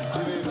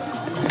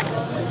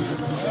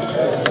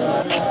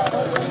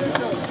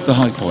 The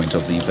high point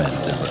of the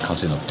event is the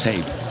cutting of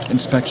tape,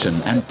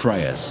 inspection and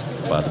prayers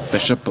by the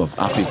Bishop of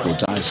Afikpo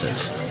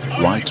Diocese,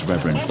 Right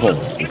Reverend Paul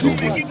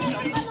Udogu.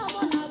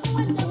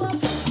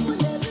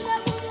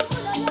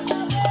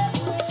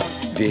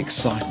 The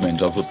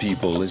excitement of the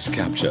people is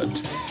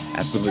captured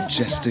as the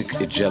majestic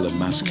Ijele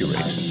masquerade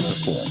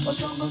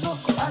performs.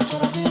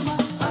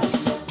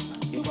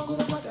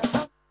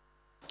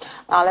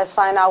 Now let's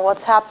find out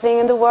what's happening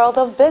in the world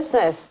of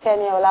business.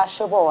 Teniola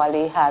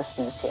Shobowale has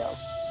details.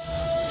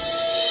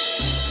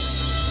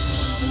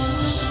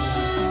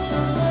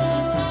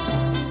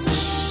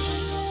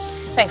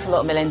 Thanks a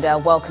lot, Melinda.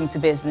 Welcome to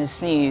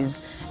Business News.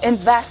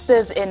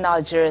 Investors in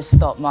Nigeria's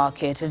stock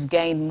market have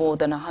gained more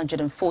than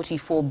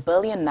 144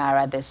 billion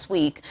naira this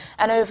week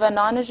and over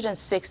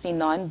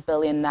 969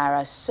 billion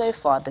naira so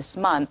far this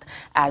month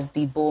as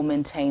the bull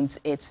maintains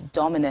its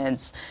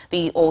dominance.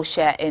 The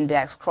all-share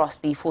index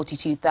crossed the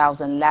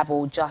 42,000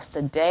 level just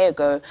a day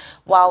ago,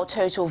 while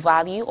total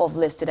value of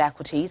listed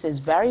equities is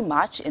very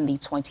much in the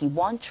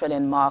 21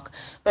 trillion mark.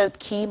 Both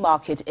key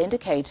market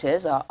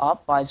indicators are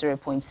up by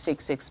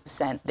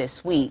 0.66%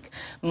 this week.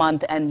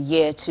 Month and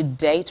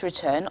year-to-date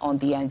return on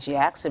the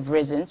NGX have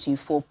risen to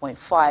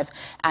 4.5%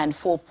 and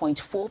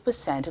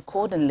 4.4%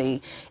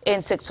 accordingly.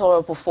 In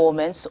sectoral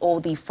performance, all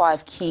the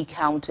 5 key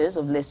counters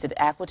of listed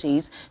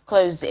equities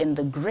closed in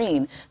the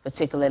green,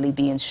 particularly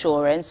the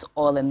insurance,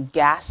 oil and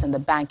gas and the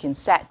banking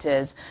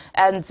sectors,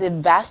 and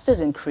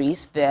investors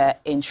increased their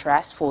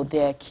interest for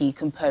their key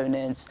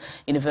components.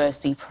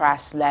 University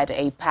Press led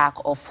a pack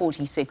of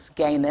 46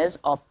 gainers,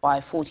 up by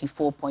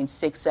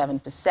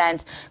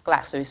 44.67%.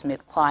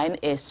 GlaxoSmithKline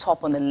is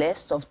top on the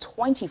list of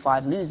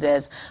 25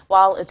 losers,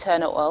 while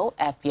Eternal Oil,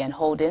 FPN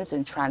Holdings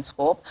and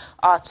Transcorp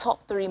are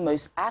top 3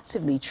 most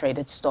actively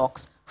traded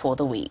stocks for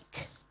the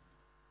week.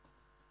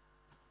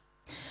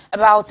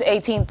 About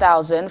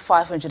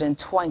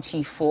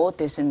 18,524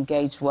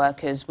 disengaged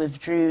workers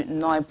withdrew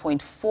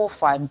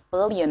 9.45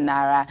 billion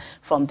naira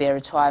from their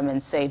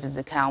retirement savings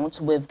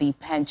account with the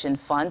pension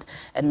fund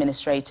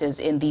administrators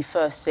in the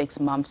first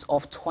 6 months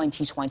of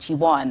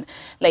 2021.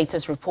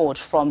 Latest report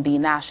from the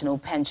National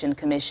Pension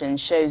Commission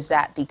shows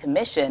that the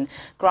Commission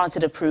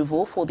granted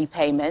approval for the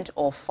payment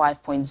of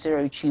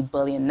 5.02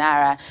 billion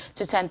naira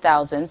to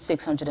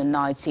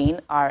 10,619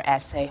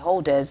 RSA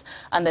holders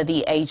under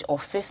the age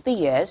of 50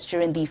 years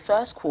during the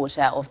first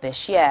quarter of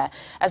this year,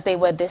 as they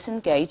were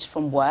disengaged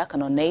from work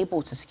and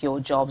unable to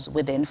secure jobs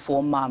within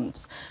 4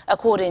 months.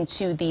 According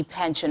to the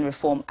Pension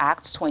Reform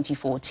Act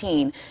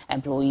 2014,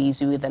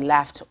 employees who either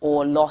left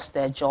or lost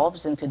their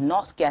jobs and could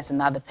not get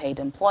another paid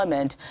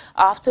employment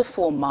after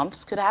 4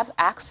 months could have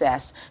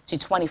access to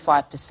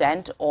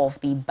 25% of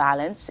the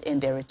balance in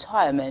their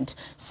retirement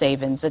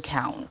savings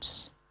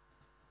accounts.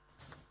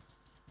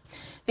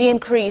 The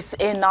increase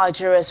in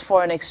Nigeria's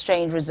foreign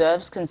exchange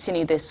reserves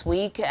continued this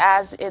week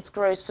as its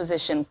gross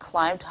position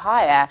climbed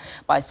higher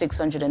by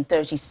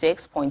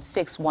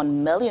 $636.61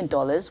 million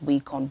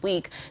week on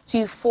week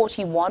to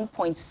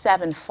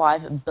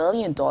 $41.75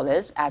 billion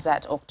as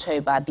at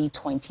October the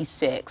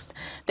 26th.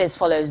 This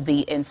follows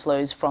the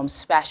inflows from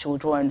special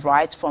drawing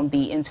rights from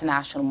the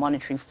International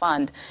Monetary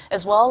Fund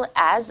as well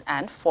as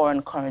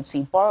foreign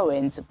currency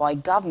borrowings by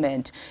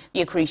government.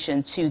 The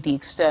accretion to the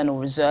external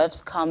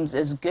reserves comes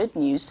as good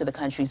news to the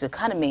country's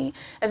economy,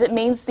 as it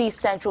means the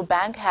central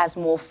bank has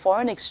more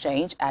foreign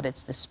exchange at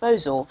its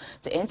disposal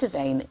to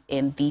intervene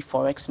in the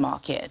forex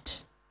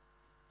market.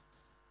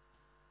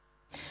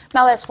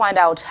 Now let's find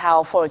out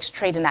how forex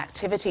trading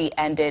activity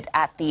ended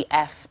at the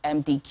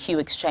FMDQ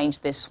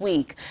exchange this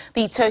week.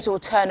 The total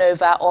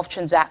turnover of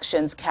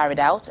transactions carried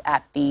out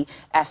at the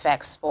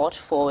FX spot,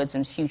 forwards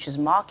and futures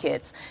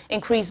markets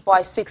increased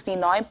by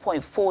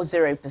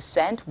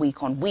 69.40%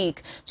 week on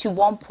week to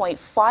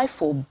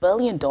 $1.54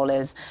 billion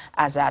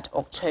as at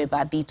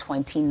October the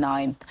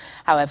 29th.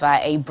 However,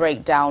 a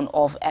breakdown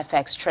of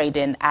FX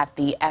trading at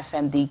the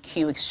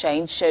FMDQ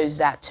exchange shows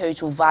that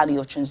total value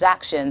of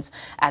transactions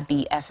at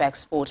the FX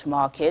export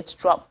market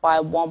dropped by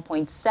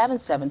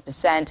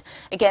 1.77%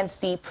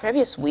 against the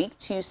previous week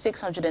to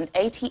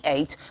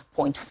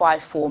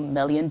 $688.54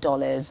 million.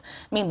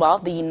 Meanwhile,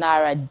 the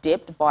Naira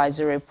dipped by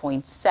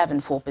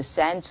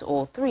 0.74%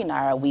 or 3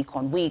 Naira week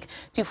on week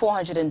to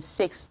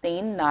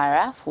 416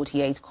 Naira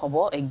 48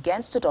 kobo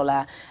against the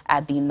dollar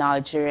at the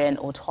Nigerian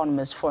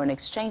Autonomous Foreign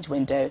Exchange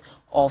window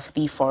of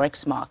the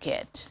forex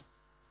market.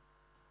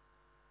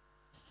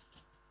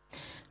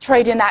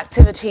 Trading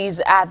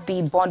activities at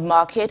the bond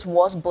market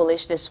was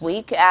bullish this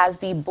week as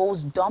the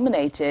bulls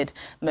dominated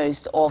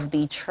most of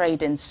the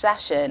trading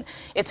session.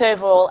 Its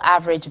overall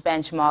average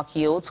benchmark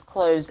yields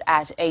closed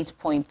at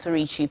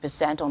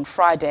 8.32% on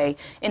Friday,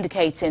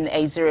 indicating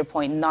a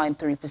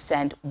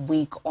 0.93%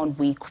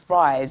 week-on-week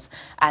rise.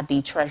 At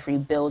the Treasury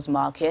bills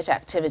market,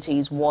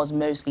 activities was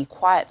mostly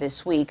quiet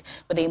this week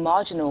with a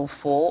marginal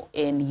fall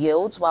in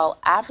yields, while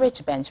average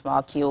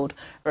benchmark yield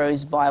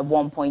rose by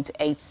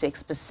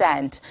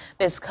 1.86%.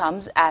 This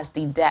comes as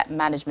the Debt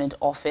Management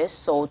Office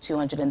sold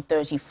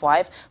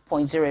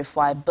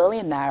 235.05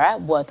 billion naira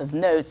worth of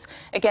notes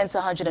against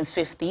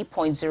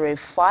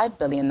 150.05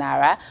 billion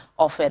naira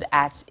offered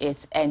at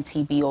its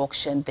NTB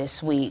auction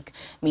this week.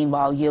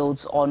 Meanwhile,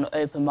 yields on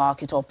open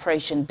market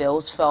operation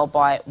bills fell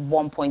by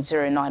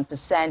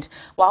 1.09%,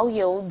 while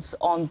yields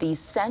on the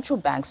central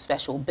bank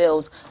special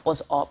bills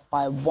was up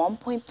by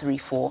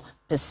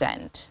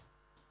 1.34%.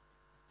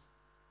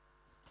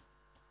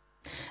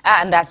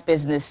 And that's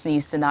business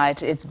news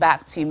tonight. It's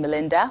back to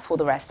Melinda for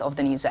the rest of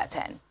the news at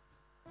 10.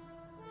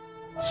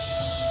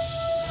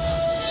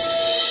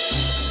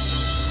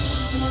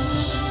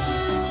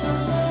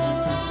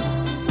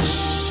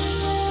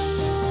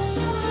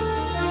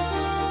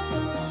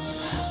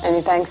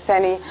 Many thanks,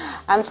 Tenny.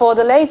 And for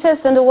the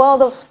latest in the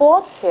world of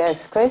sports,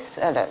 here's Chris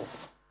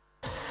Ellis.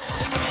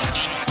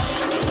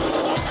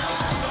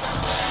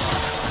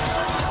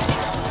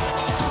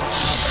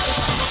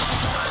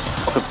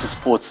 Welcome to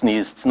Sports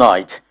News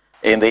tonight.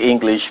 In the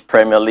English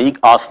Premier League,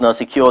 Arsenal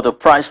secured a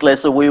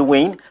priceless away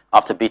win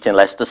after beating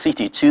Leicester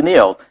City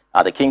 2-0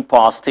 at the King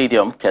Power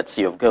Stadium,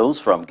 courtesy of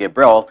goals from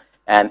Gabriel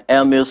and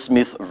Emil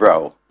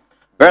Smith-Rowe.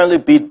 Burnley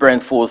beat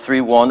Brentford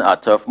 3-1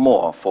 at Turf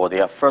Moor for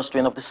their first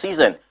win of the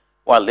season,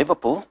 while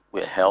Liverpool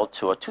were held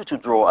to a 2-2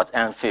 draw at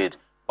Anfield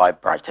by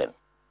Brighton.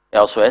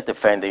 Elsewhere,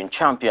 defending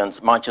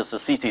champions Manchester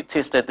City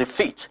tasted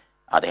defeat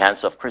at the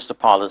hands of Crystal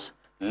Palace,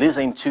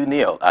 losing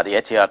 2-0 at the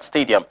Etihad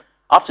Stadium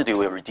after they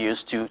were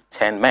reduced to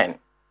 10 men.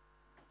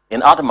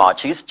 In other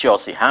matches,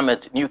 Chelsea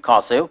hammered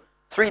Newcastle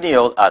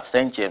 3-0 at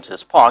St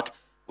James's Park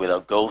with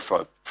a goal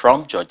from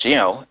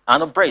Jorginho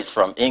and a brace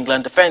from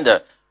England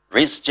defender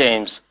Reece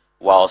James,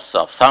 while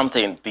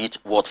Southampton beat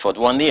Watford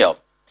 1-0.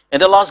 In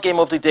the last game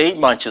of the day,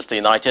 Manchester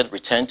United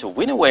returned to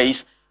winning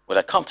ways with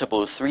a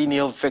comfortable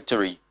 3-0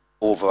 victory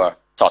over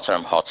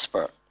Tottenham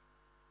Hotspur.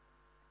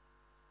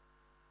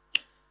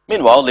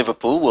 Meanwhile,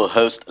 Liverpool will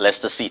host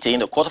Leicester City in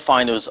the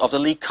quarterfinals of the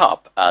League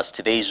Cup as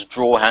today's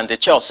draw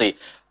handed Chelsea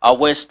a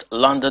West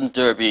London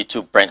derby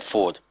to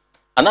Brentford.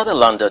 Another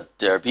London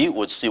derby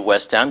would see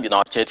West Ham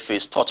United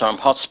face Tottenham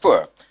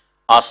Hotspur.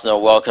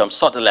 Arsenal welcomes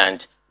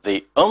Sunderland,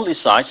 the only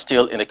side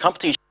still in the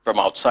competition from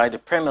outside the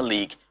Premier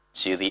League,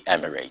 to the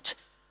Emirates.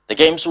 The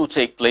games will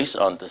take place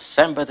on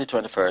December the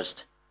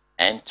 21st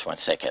and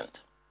 22nd.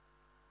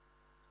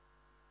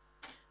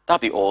 That'll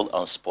be all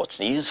on Sports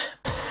News.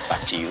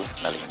 Back to you,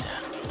 Melinda.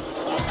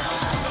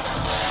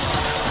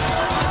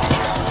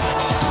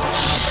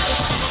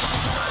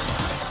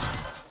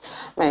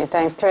 Many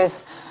thanks,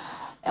 Chris.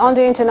 On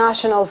the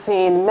international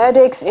scene,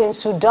 medics in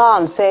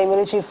Sudan say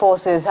military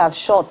forces have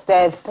shot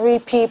dead 3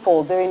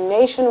 people during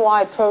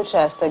nationwide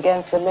protest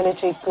against the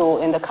military coup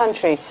in the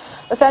country.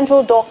 The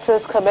Central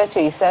Doctors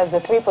Committee says the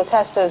 3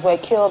 protesters were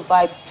killed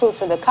by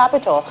troops in the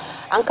capital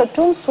and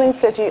Khartoum's twin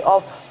city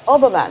of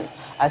Omdurman,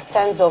 as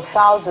tens of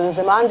thousands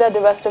demanded the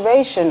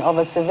restoration of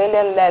a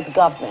civilian-led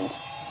government.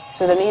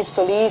 Sudanese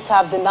police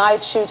have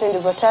denied shooting the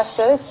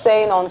protesters,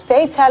 saying on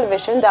state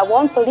television that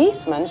 1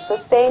 policeman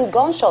sustained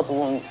gunshot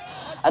wounds.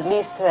 At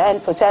least 10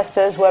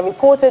 protesters were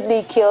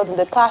reportedly killed in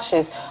the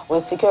clashes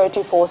with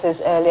security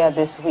forces earlier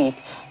this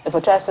week. The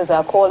protesters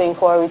are calling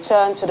for a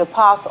return to the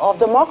path of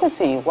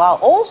democracy while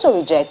also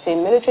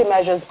rejecting military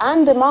measures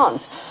and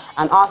demands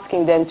and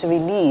asking them to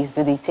release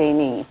the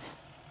detainees.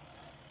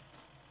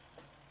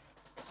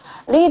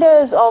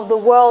 Leaders of the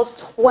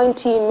world's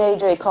 20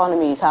 major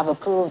economies have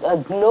approved a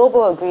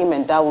global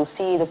agreement that will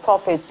see the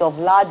profits of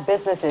large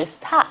businesses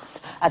taxed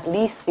at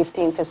least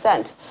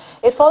 15%.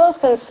 It follows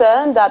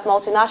concern that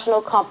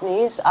multinational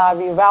companies are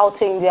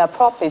rerouting their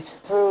profits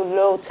through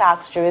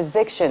low-tax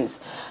jurisdictions.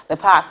 The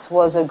pact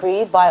was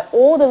agreed by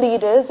all the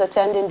leaders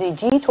attending the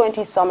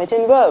G20 summit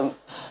in Rome.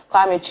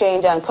 Climate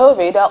change and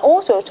COVID are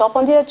also top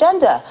on the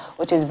agenda,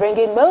 which is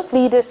bringing most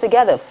leaders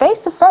together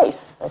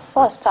face-to-face, the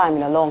first time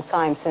in a long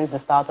time since the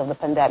start of the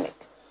pandemic.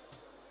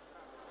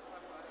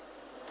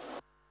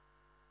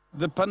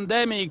 The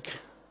pandemic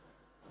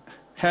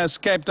has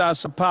kept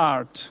us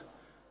apart,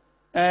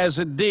 as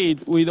it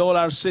did with all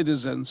our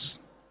citizens.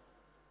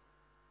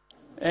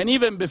 And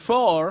even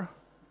before,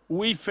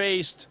 we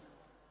faced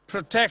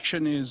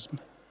protectionism,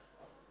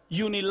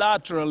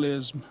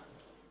 unilateralism,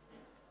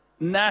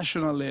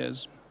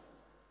 nationalism.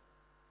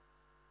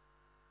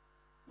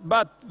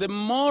 But the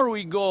more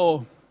we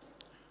go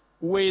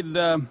with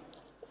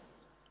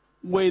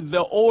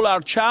all our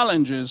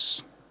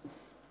challenges,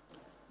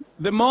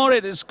 the more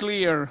it is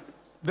clear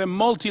that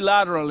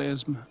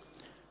multilateralism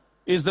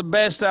is the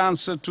best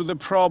answer to the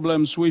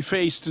problems we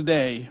face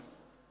today.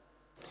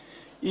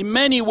 In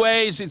many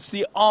ways, it's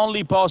the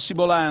only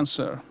possible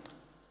answer.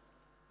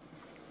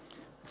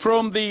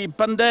 From the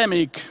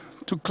pandemic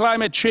to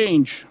climate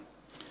change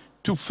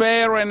to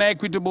fair and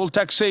equitable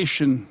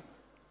taxation,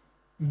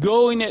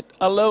 going it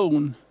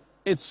alone,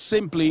 it's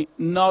simply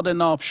not an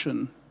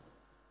option.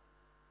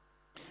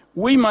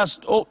 We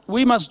must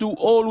do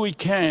all we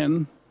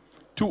can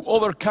to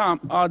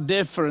overcome our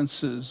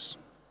differences.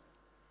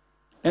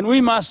 And we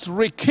must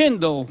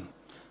rekindle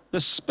the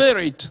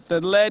spirit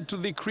that led to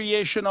the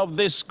creation of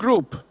this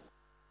group.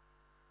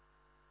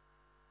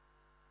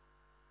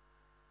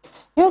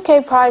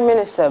 UK Prime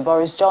Minister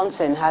Boris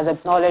Johnson has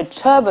acknowledged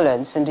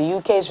turbulence in the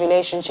UK's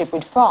relationship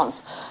with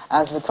France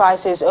as the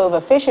crisis over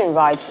fishing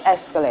rights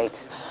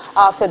escalates.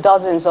 After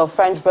dozens of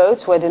French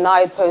boats were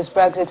denied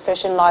post-Brexit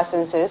fishing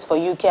licenses for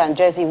UK and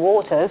Jersey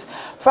waters,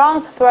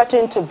 France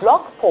threatened to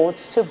block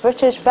ports to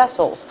British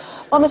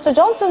vessels. But Mr.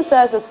 Johnson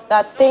says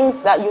that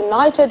things that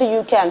united the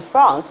UK and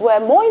France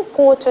were more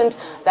important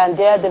than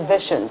their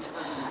divisions.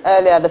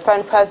 Earlier, the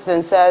French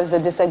president says the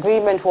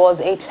disagreement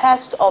was a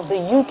test of the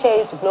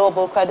UK's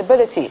global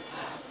credibility.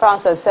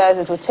 France says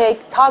it will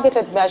take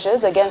targeted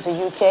measures against the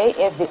UK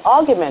if the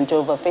argument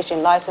over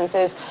fishing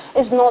licenses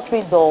is not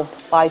resolved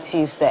by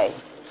Tuesday.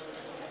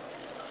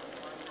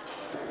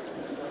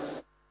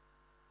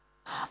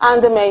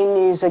 And the main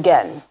news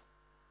again.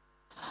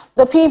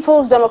 The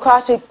People's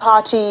Democratic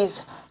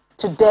Party's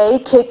today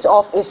kicked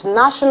off its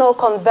national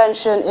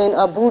convention in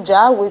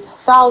Abuja with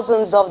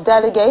thousands of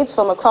delegates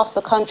from across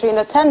the country in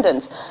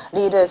attendance.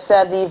 Leaders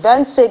said the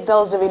event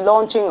signals the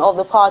relaunching of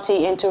the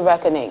party into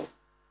reckoning.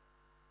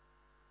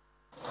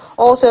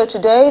 Also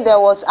today, there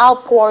was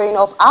outpouring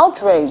of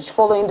outrage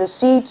following the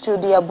siege to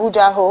the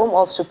Abuja home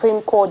of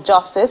Supreme Court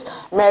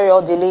Justice Mary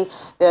Odili.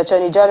 The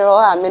Attorney General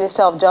and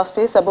Minister of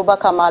Justice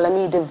Abubakar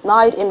Malami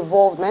denied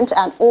involvement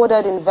and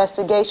ordered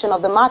investigation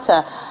of the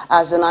matter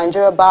as the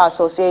Nigeria Bar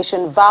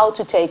Association vowed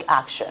to take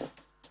action.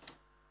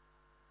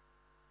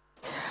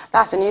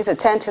 That's the news at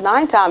 10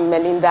 tonight. I'm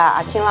Melinda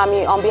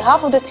Akinlami. On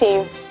behalf of the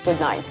team, good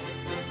night.